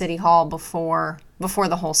outside City Hall before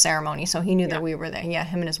the whole ceremony. So he knew that we were there. Yeah,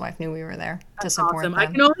 him and his wife knew we were there to support awesome. I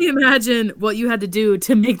them. can only imagine what you had to do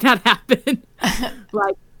to make that happen.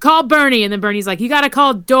 Like call Bernie and then Bernie's like, you gotta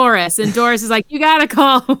call Doris and Doris is like, you gotta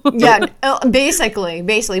call Yeah, basically.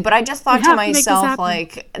 But I just thought We to have to make this myself, happen.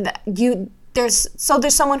 like, there's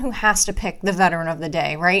someone who has to pick the veteran of the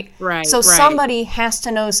day, right? Right, So right. somebody has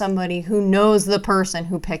to know somebody who knows the person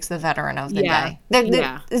who picks the veteran of the Yeah, day.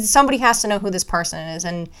 yeah. Somebody has to know who this person is,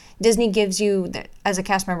 and Disney gives you, as a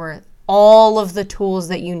cast member, all of the tools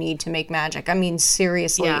that you need to make magic. I mean,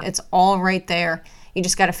 seriously, Yeah. it's all right there. You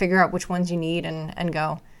just got to figure out which ones you need and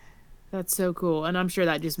go. That's so cool. And I'm sure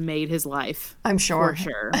that just made his life. I'm sure. For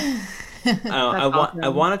sure. I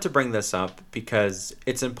awesome. wanted to bring this up because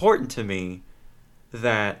it's important to me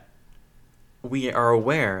that we are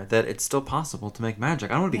aware that it's still possible to make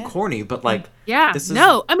magic. I don't want to be corny, but like, Yeah. this is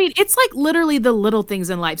No, I mean, it's like literally the little things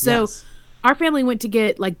in life. So Yes. our family went to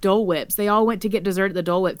get like Dole Whips. They all went to get dessert at the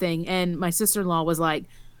Dole Whip thing. And my sister-in-law was like,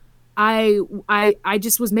 I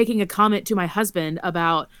just was making a comment to my husband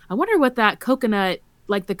about, I wonder what that coconut,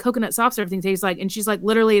 like the coconut soft serve thing tastes like. And she's like,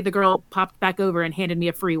 literally the girl popped back over and handed me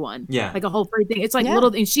a free one. Yeah. Like a whole free thing. It's like Yeah.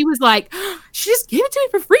 little, and she was like, she just gave it to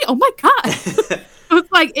me for free. Oh my God.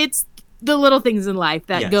 It's like, it's the little things in life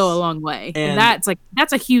that Yes. go a long way. And And that's like,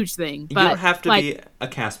 that's a huge thing. But you don't have to like, be a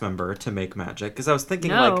cast member to make magic. Because I was thinking,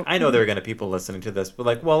 No. like, I know there are going to be people listening to this, but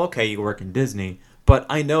like, well, okay, you work in Disney, but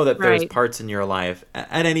I know that there's Right. parts in your life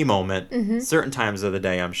at any moment, certain times of the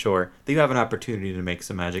day, I'm sure, that you have an opportunity to make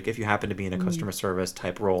some magic if you happen to be in a customer service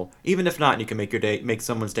type role. Even if not, you can make your day, make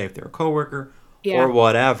someone's day if they're a coworker Yeah. or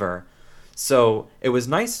whatever. So it was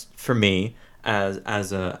nice for me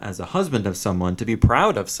as a husband of someone to be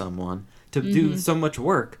proud of someone to do so much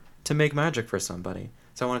work to make magic for somebody.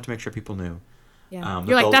 So I wanted to make sure people knew. yeah. that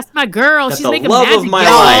You're like, the- that's my girl. that She's the making love magic. of my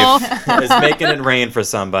y'all." life is making it rain for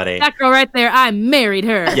somebody. That girl right there, I married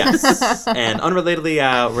her. Yes. And unrelatedly,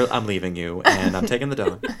 I'm leaving you, and I'm taking the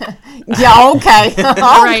dog. Yeah, okay.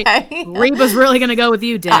 All right. Okay. Reba's really going to go with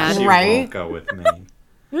you, Dad. She Right. won't go with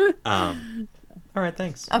me. All right,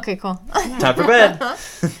 thanks. Okay, cool. Time for bed.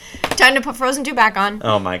 Time to put Frozen 2 back on.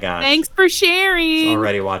 Oh my gosh. Thanks for sharing.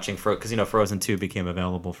 Already watching because Frozen 2 became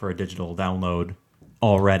available for a digital download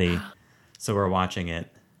already, so we're watching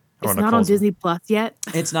it. It's not on Disney Plus yet.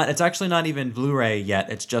 It's not. It's actually not even Blu-ray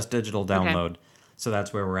yet. It's just digital download. So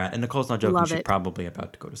that's where we're at. And Nicole's not joking. Love She's it. probably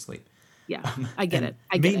about to go to sleep. Yeah, I get And it.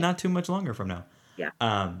 I get me, it. not too much longer from now. Yeah.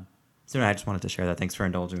 So I just wanted to share that. Thanks for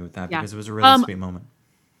indulging me with that Yeah. because it was a really sweet moment.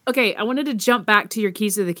 Okay, I wanted to jump back to your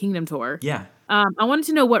Keys to the Kingdom tour. Yeah. I wanted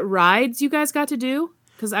to know what rides you guys got to do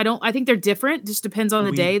because I think they're different. Just depends on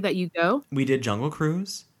the day that you go. We did Jungle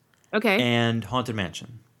Cruise Okay. and Haunted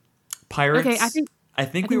Mansion. Pirates. Okay, I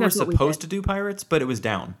think we were that's what we supposed did. to do Pirates, but it was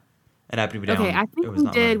down. It happened to be down. Okay, I think It was we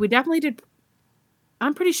not did. running. We definitely did.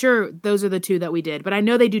 I'm pretty sure those are the two that we did, but I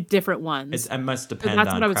know they do different ones. It must depend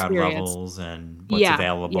that's what I on was crowd curious. levels and what's Yeah,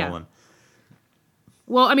 available. yeah. And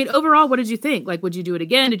Well, I mean, overall, what did you think? Like, would you do it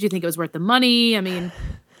again? Did you think it was worth the money? I mean,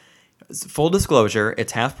 full disclosure,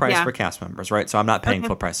 it's half price Yeah. for cast members, right? So I'm not paying Okay.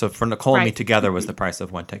 full price. So for Nicole and me Right. together was the price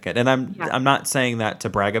of one ticket. And Yeah. I'm not saying that to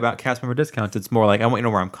brag about cast member discounts. It's more like I want you to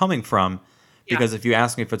know where I'm coming from, because if you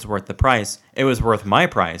ask me if it's worth the price, it was worth my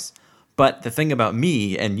price. But the thing about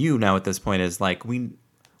me and you now at this point is like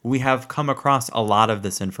we have come across a lot of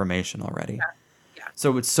this information already. Yeah.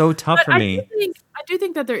 So it's so tough but for me. I do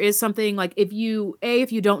think that there is something like if you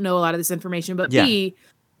don't know a lot of this information, but Yeah. B,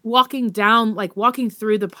 walking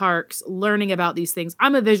through the parks, learning about these things.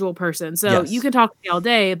 I'm a visual person, so Yes. you can talk to me all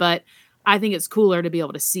day, but I think it's cooler to be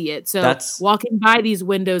able to see it. So walking by these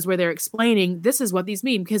windows where they're explaining this is what these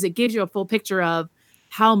mean, because it gives you a full picture of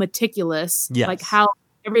how meticulous, like Yes. how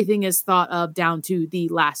everything is thought of down to the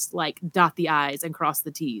last, like dot the I's and cross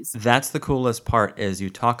the T's. That's the coolest part is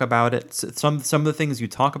you talk about it. Some of the things you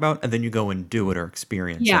talk about, and then you go and do it or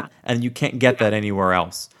experience Yeah. it. And you can't get that anywhere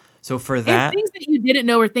else. So for And that, things that you didn't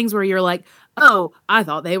know are things where you're like, oh, I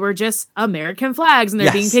thought they were just American flags and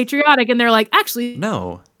they're being Yes. patriotic. And they're like, actually,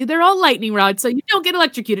 no. they're all lightning rods, so you don't get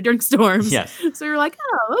electrocuted during storms. Yes. So you're like,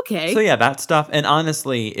 oh, okay. So yeah, that stuff. And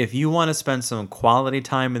honestly, if you want to spend some quality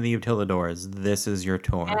time in the Utilidors, this is your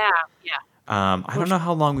tour. Yeah. I don't know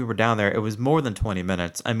how long we were down there. It was more than 20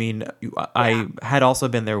 minutes. I mean, I had also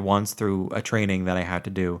been there once through a training that I had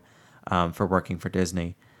to do for working for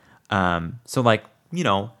Disney. So like,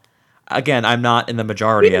 again, I'm not in the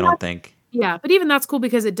majority, I don't think. Yeah, but even that's cool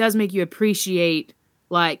because it does make you appreciate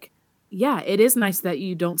like yeah, it is nice that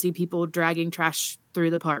you don't see people dragging trash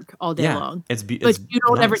through the park all day Yeah, long. it's But you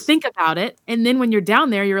don't ever nice. think about it. And then when you're down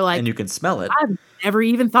there, you're like, And you can smell it. I've never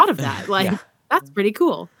even thought of that. Like, Yeah. that's pretty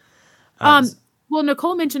cool. S- Well,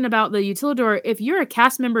 Nicole mentioned about the Utilidor. If you're a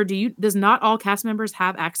cast member, does not all cast members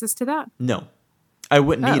have access to that? no, I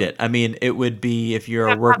wouldn't need Oh. it. I mean, it would be if you're a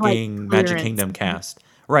have to have, like, working Magic clearance. Kingdom cast.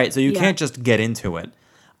 Right, so you Yeah. can't just get into it.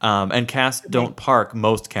 And cast don't park,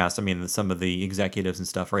 most casts, I mean, some of the executives and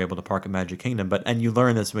stuff are able to park at Magic Kingdom, and you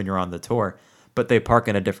learn this when you're on the tour, but they park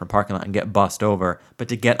in a different parking lot and get bussed over. But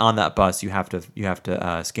to get on that bus, you have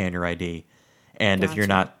to scan your ID. And if you're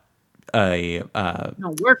not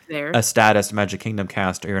Don't work there. a status Magic Kingdom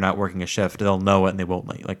cast or you're not working a shift, they'll know it and they won't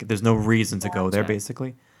let you. Like, there's no reason to go there, Gotcha.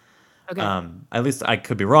 basically. Okay. At least I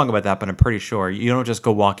could be wrong about that, but I'm pretty sure you don't just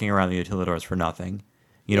go walking around the Utilidors for nothing.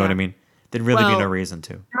 You know what I Yeah. mean? There'd really be no Well, reason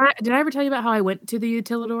to. Did I ever tell you about how I went to the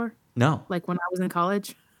Utilidor? No. Like when I was in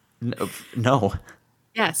college? No.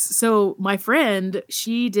 Yes. So my friend,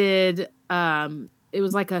 she did, it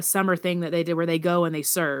was like a summer thing that they did where they go and they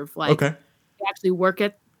serve. Like, Okay. they actually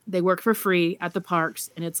they work for free at the parks,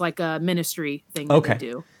 and it's like a ministry thing that Okay. they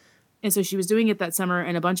do. And so she was doing it that summer,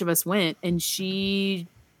 and a bunch of us went, and she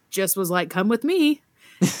just was like, come with me.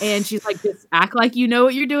 And she's like, just act like you know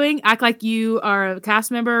what you're doing. Act like you are a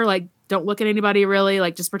cast member. Like, don't look at anybody really.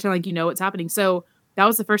 Like, just pretend like you know what's happening. So that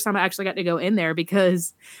was the first time I actually got to go in there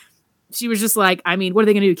because she was just like, I mean, what are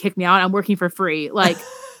they going to do? Kick me out? I'm working for free. Like,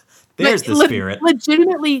 There's the spirit.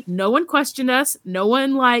 Legitimately, no one questioned us. No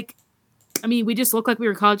one we just looked like we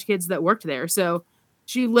were college kids that worked there. So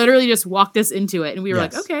she literally just walked us into it, and we were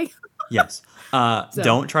like, Yes. okay. Yes.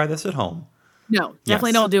 Don't try this at home. No,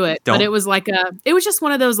 definitely Yes. don't do it. Don't. But it was it was just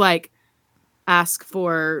one of those like ask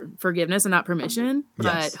for forgiveness and not permission. But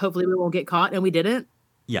Yes. hopefully we won't get caught, and we didn't.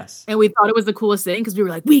 Yes. And we thought it was the coolest thing because we were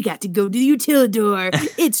like, we got to go to the Utilidor.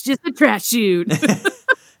 It's just a trash chute.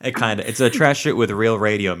 It's a trash chute with real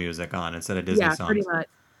radio music on instead of Disney Yeah, songs.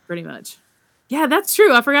 pretty much. Yeah, that's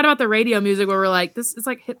true. I forgot about the radio music where we're like, it's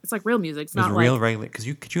like real music. It's It was not real like regular.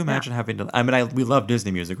 Could you imagine having to? I mean, we love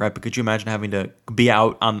Disney music, right? But could you imagine having to be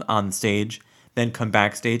out on stage, then come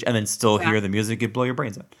backstage, and then still hear the music? It'd blow your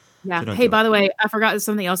brains out. yeah. So don't Hey, do by it. the way, I forgot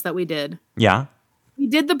something else that we did. Yeah. We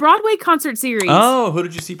did the Broadway concert series. Oh, who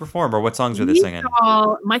did you see perform, or what songs were they We singing?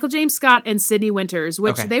 saw Michael James Scott and Sydney Winters,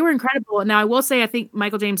 which Okay. they were incredible. Now, I will say, I think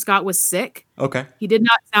Michael James Scott was sick. Okay. He did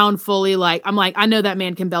not sound fully I know that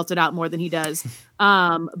man can belt it out more than he does.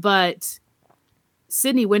 But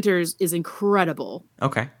Sydney Winters is incredible.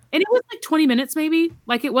 Okay. And it was like 20 minutes, maybe.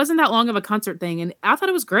 Like, it wasn't that long of a concert thing. And I thought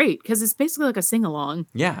it was great because it's basically like a sing along.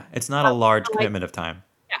 Yeah, it's not a large commitment of time.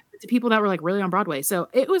 Yeah. To people that were like really on Broadway. So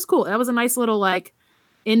it was cool. That was a nice little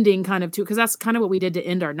ending kind of too, because that's kind of what we did to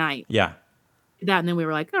end our night. Yeah. That, and then we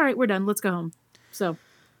were like, all right, we're done. Let's go home. So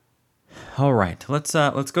All right, let's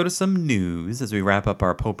go to some news as we wrap up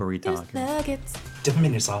our potpourri talk. Nuggets. Dip them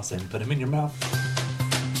in your sauce and put them in your mouth.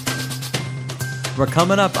 We're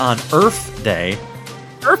coming up on Earth Day.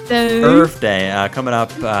 Earth Day. Earth Day coming up.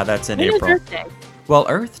 That's in When is April. Earth Day? Well,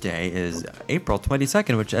 Earth Day is April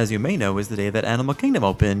 22nd, which, as you may know, is the day that Animal Kingdom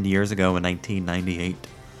opened years ago in 1998.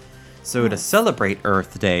 So to celebrate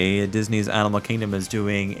Earth Day, Disney's Animal Kingdom is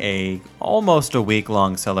doing almost a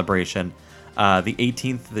week-long celebration, the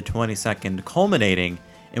 18th to the 22nd, culminating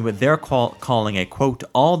in what they're calling a, quote,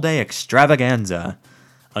 all-day extravaganza,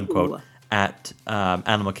 unquote, Ooh. at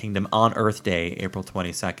Animal Kingdom on Earth Day, April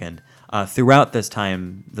 22nd. Throughout this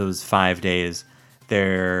time, those 5 days,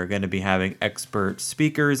 they're going to be having expert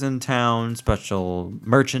speakers in town, special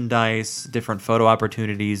merchandise, different photo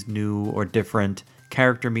opportunities, new or different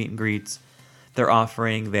character meet and greets. They're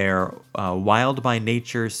offering their Wild by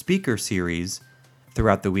Nature speaker series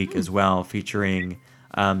throughout the week as well, featuring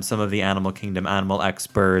some of the Animal Kingdom animal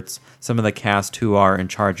experts, some of the cast who are in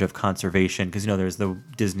charge of conservation, because there's the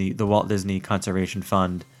Walt Disney Conservation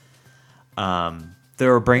Fund.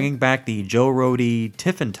 They're bringing back the Joe Rohde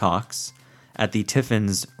Tiffin Talks at the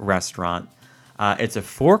Tiffin's restaurant. It's a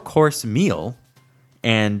 4-course meal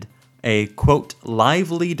and a, quote,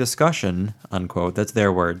 lively discussion, unquote, that's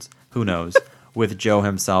their words, who knows, with Joe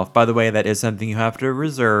himself. By the way, that is something you have to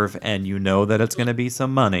reserve, and you know that it's going to be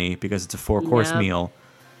some money because it's a 4-course Yep. meal.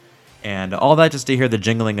 And all that just to hear the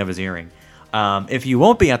jingling of his earring. If you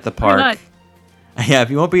won't be at the park... Yeah, if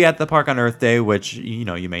you won't be at the park on Earth Day, which,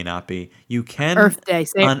 you may not be, you can... Earth Day.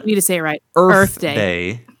 You need to say it right. Earth Day.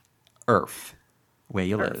 Day. Earth. Where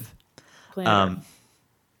you live. Planet Earth.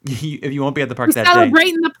 If you won't be at the park We're that day...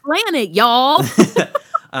 celebrating the planet, y'all.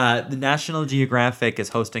 The National Geographic is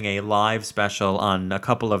hosting a live special on a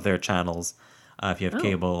couple of their channels. If you have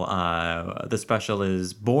cable, the special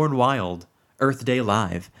is Born Wild, Earth Day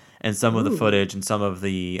Live. and some of the Ooh. footage and some of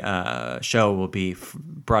the show will be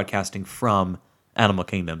broadcasting from Animal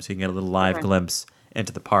Kingdom, so you can get a little live glimpse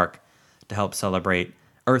into the park to help celebrate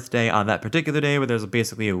Earth Day on that particular day, where there's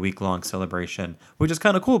basically a week-long celebration, which is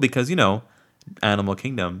kind of cool because, Animal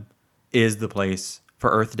Kingdom is the place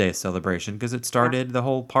for Earth Day celebration because it started, the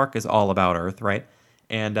whole park is all about Earth, right?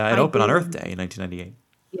 And it opened on Earth Day in 1998.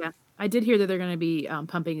 Yeah. I did hear that they're going to be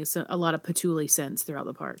pumping a lot of patchouli scents throughout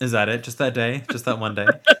the park. Is that it? Just that day? Just that one day?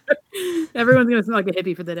 Everyone's going to smell like a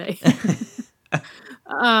hippie for the day.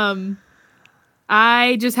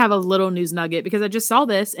 I just have a little news nugget because I just saw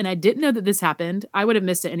this and I didn't know that this happened. I would have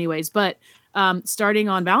missed it anyways. But starting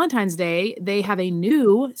on Valentine's Day, they have a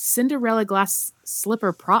new Cinderella glass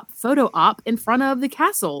slipper prop photo op in front of the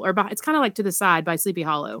castle. It's kind of like to the side by Sleepy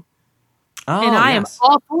Hollow. Oh, and I am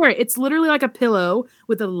all for it. It's literally like a pillow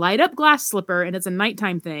with a light up glass slipper and it's a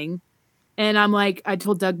nighttime thing. And I'm like, I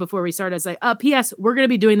told Doug before we started, I was like, P.S. we're going to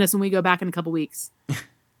be doing this when we go back in a couple weeks.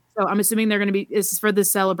 So I'm assuming they're going to be, this is for the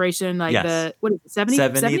celebration, like the, what is it,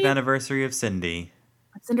 70th anniversary of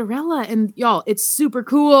Cinderella. And y'all, it's super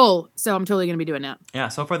cool. So I'm totally going to be doing that. Yeah,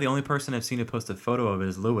 so far the only person I've seen who post a photo of it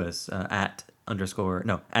is Lewis, at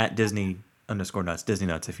Disney_nuts, Disney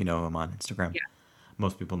Nuts, if you know him on Instagram. Yeah.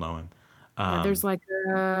 Most people know him. There's like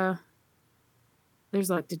the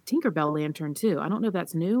Tinkerbell lantern too. I don't know if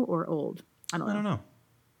that's new or old. I don't know.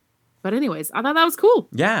 But anyways, I thought that was cool.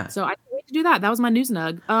 Yeah. So I can't wait to do that. That was my news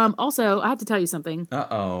nug. Also, I have to tell you something.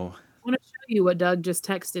 Uh-oh. I want to show you what Doug just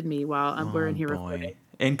texted me while we're in here recording.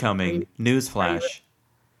 Incoming. News flash.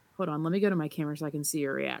 Hold on. Let me go to my camera so I can see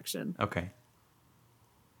your reaction. Okay.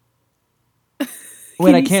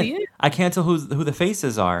 Wait, I can't tell who the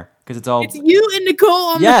faces are because it's all. It's you and Nicole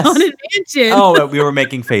on the Haunted Mansion. Oh, we were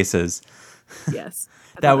making faces. Yes.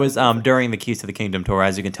 That was during the Keys to the Kingdom tour,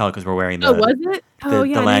 as you can tell, because we're wearing the. Oh, was it?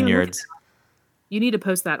 The lanyards. You need to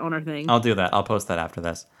post that on our thing. I'll do that. I'll post that after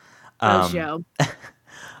this. Show.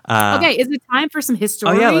 Okay, is it time for some history?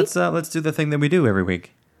 Oh yeah, let's do the thing that we do every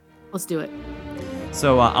week. Let's do it.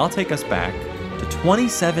 So I'll take us back to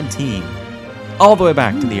 2017. All the way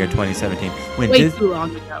back to the year 2017. Too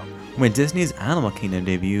long ago. When Disney's Animal Kingdom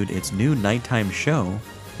debuted its new nighttime show,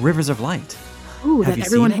 Rivers of Light. Ooh, that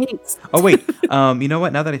everyone hates. Oh, wait. You know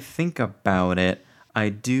what? Now that I think about it, I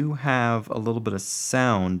do have a little bit of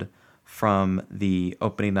sound from the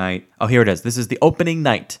opening night. Oh, here it is. This is the opening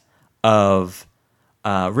night of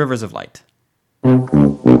Rivers of Light.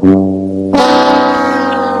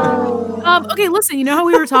 Okay, listen, you know how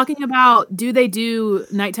we were talking about do they do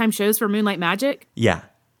nighttime shows for Moonlight Magic? Yeah.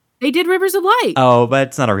 They did Rivers of Light. Oh, but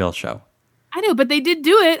it's not a real show. I know, but they did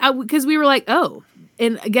do it because we were like, oh.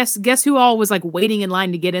 And guess who all was like waiting in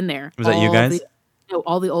line to get in there? Was that you guys?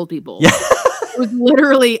 All the old people. Yeah. It was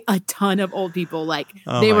literally a ton of old people. Like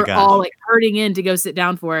they were all like hurting in to go sit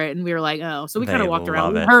down for it. And we were like, oh. So we kind of walked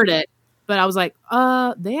around. We heard it. But I was like,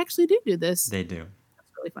 they actually do this. They do. That's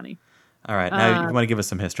really funny. All right. Now you want to give us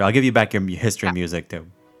some history. I'll give you back your history music, too.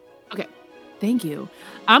 Okay. Thank you.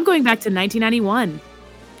 I'm going back to 1991.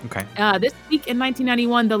 Okay. This week in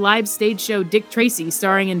 1991, the live stage show Dick Tracy,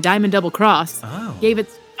 starring in Diamond Double Cross, gave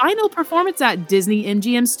its final performance at Disney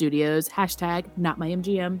MGM Studios,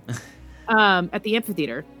 #NotMyMGM, at the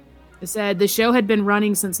amphitheater. It said the show had been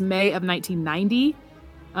running since May of 1990,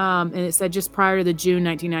 and it said just prior to the June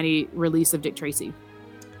 1990 release of Dick Tracy.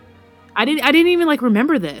 I didn't even like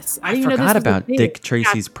remember this. I forgot about Dick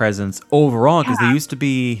Tracy's presence overall because there used to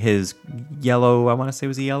be his yellow. I want to say it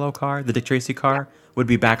was a yellow car. The Dick Tracy car would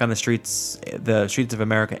be back on the streets of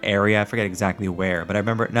America area. I forget exactly where, but I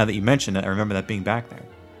remember now that you mentioned it. I remember that being back there.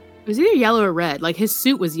 It was either yellow or red. Like his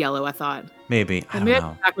suit was yellow. I thought maybe I don't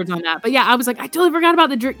know. Backwards on that, but yeah, I was like, I totally forgot about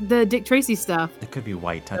the Dick Tracy stuff. It could be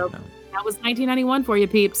white. I don't know. That was 1991 for you,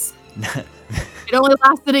 peeps. It only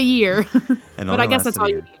lasted a year. But I guess that's all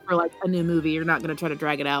you need for like a new movie. You're not going to try to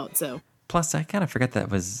drag it out. So. Plus, I kind of forget that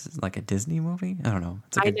was like a Disney movie. I don't know.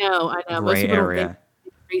 It's like I know. Gray Most people area. don't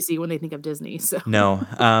think Tracy when they think of Disney. So. No.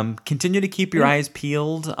 Continue to keep your eyes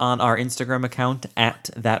peeled on our Instagram account at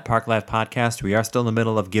That Park Life Podcast. We are still in the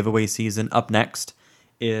middle of giveaway season. Up next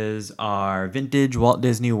is our vintage Walt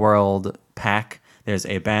Disney World pack. There's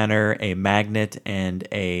a banner, a magnet, and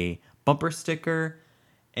a bumper sticker,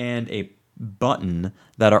 and a button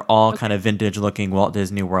that are all kind of vintage looking Walt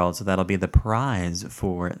Disney World. So that'll be the prize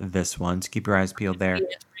for this one. So keep your eyes peeled there.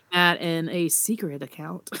 That in a secret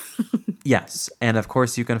account. Yes. And of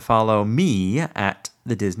course you can follow me at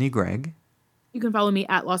the Disney Greg. You can follow me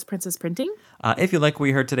at Lost Princess Printing. If you like what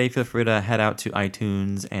you heard today, feel free to head out to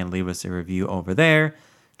iTunes and leave us a review over there.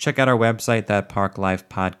 Check out our website,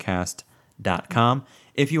 thatparklifepodcast.com.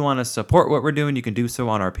 If you want to support what we're doing, you can do so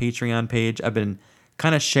on our Patreon page. I've been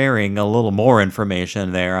kind of sharing a little more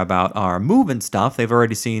information there about our move and stuff. They've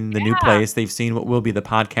already seen the new place. They've seen what will be the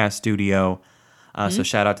podcast studio. So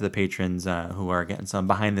shout out to the patrons who are getting some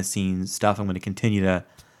behind the scenes stuff. I'm going to continue to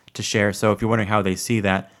share. So if you're wondering how they see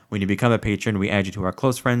that, when you become a patron, we add you to our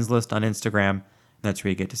close friends list on Instagram. That's where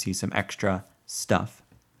you get to see some extra stuff.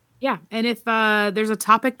 Yeah, and if there's a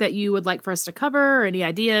topic that you would like for us to cover or any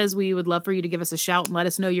ideas, we would love for you to give us a shout and let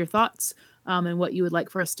us know your thoughts and what you would like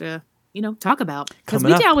for us to, talk about. Because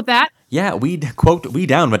we down with that. Yeah, we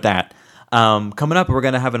down with that. Coming up, we're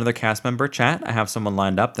going to have another cast member chat. I have someone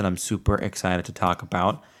lined up that I'm super excited to talk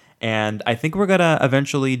about. And I think we're going to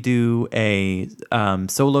eventually do a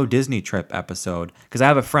solo Disney trip episode. Because I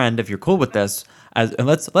have a friend, if you're cool with this, and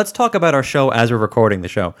let's talk about our show as we're recording the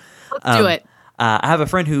show. Let's do it. I have a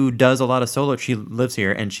friend who does a lot of solo. She lives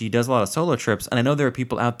here, and she does a lot of solo trips. And I know there are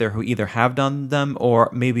people out there who either have done them or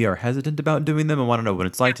maybe are hesitant about doing them and want to know what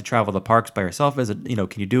it's like to travel the parks by yourself. Is it,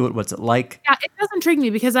 can you do it? What's it like? Yeah, it does intrigue me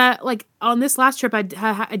because on this last trip, I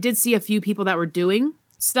did see a few people that were doing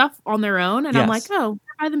stuff on their own, and I'm like, oh,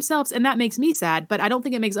 they're by themselves, and that makes me sad. But I don't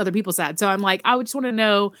think it makes other people sad. So I'm like, I would just want to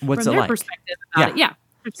know what's from it their like? perspective about it. Yeah.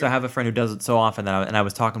 Sure. So I have a friend who does it so often that I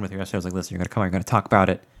was talking with her yesterday. I was like, listen, you're going to come. You're going to talk about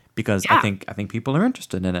it. Because I think people are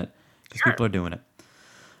interested in it because people are doing it.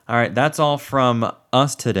 All right, that's all from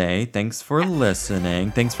us today. Thanks for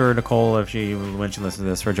listening. Thanks for Nicole when she listens to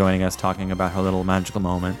this for joining us talking about her little magical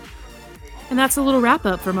moment. And that's a little wrap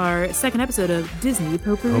up from our second episode of Disney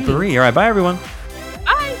Potpourri. Potpourri. All right, bye everyone.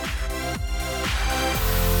 Bye.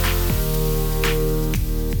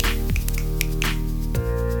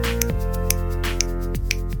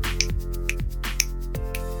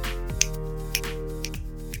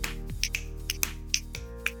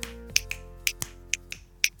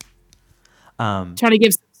 Trying to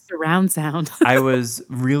give some surround sound. I was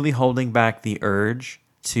really holding back the urge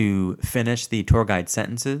to finish the tour guide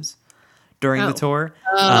sentences during the tour.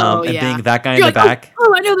 And being that guy in the back.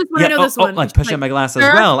 Oh, I know this one. I know this one. Like pushing my glass as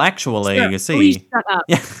well, actually, you see. Please shut up.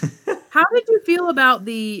 Yeah. How did you feel about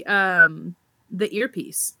the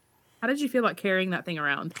earpiece? How did you feel about carrying that thing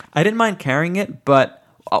around? I didn't mind carrying it, but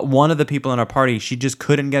one of the people in our party, she just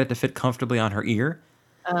couldn't get it to fit comfortably on her ear.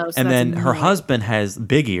 Oh, so and then her husband has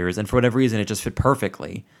big ears, and for whatever reason, it just fit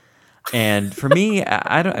perfectly. And for me,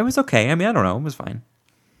 it was okay. I mean, I don't know. It was fine.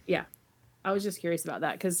 Yeah. I was just curious about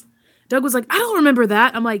that because Doug was like, I don't remember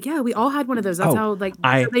that. I'm like, yeah, we all had one of those. That's how they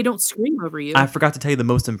don't scream over you. I forgot to tell you the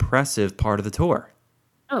most impressive part of the tour.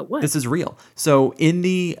 Oh, what? This is real. So in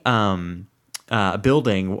the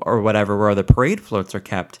building or whatever where the parade floats are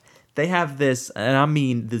kept, they have this, and I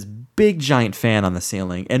mean this big giant fan on the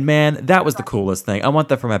ceiling. And man, that was the coolest thing. I want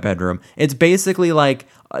that for my bedroom. It's basically like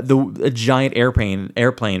a giant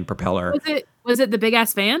airplane propeller. Was it the big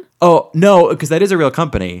ass fan? Oh, no, because that is a real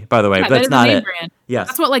company, by the way. Yeah, but that's not it. Brand. Yes.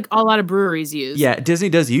 That's what a lot of breweries use. Yeah, Disney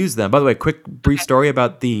does use them. By the way, quick brief story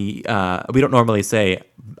about the we don't normally say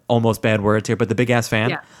almost bad words here, but the big ass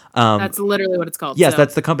fan. Yeah. That's literally what it's called. Yes,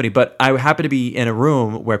 that's the company. But I happened to be in a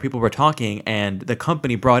room where people were talking, and the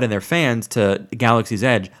company brought in their fans to Galaxy's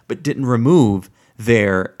Edge, but didn't remove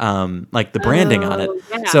their the branding on it.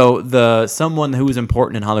 Yeah. So someone who was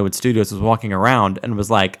important in Hollywood studios was walking around and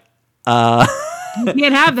was like, you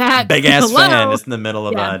can't have that. Big ass fan just in the middle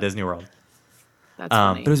of Disney World. That's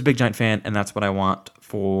funny. But it was a big giant fan, and that's what I want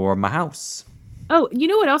for my house. Oh, you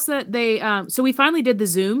know what else that they so we finally did the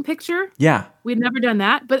Zoom picture. Yeah. We'd never done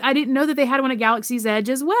that, but I didn't know that they had one at Galaxy's Edge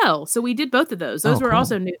as well. So we did both of those. Those were cool.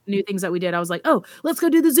 also new things that we did. I was like, oh, let's go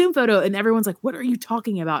do the Zoom photo. And everyone's like, what are you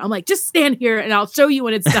talking about? I'm like, just stand here and I'll show you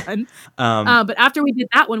when it's done. But after we did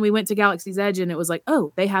that one, we went to Galaxy's Edge and it was like,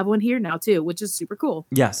 oh, they have one here now too, which is super cool.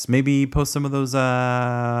 Yes. Maybe post some of those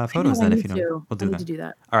photos then if you know. We'll do that. To do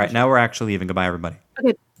that. All right. Now we're actually leaving. Goodbye, everybody.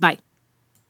 Okay. Bye.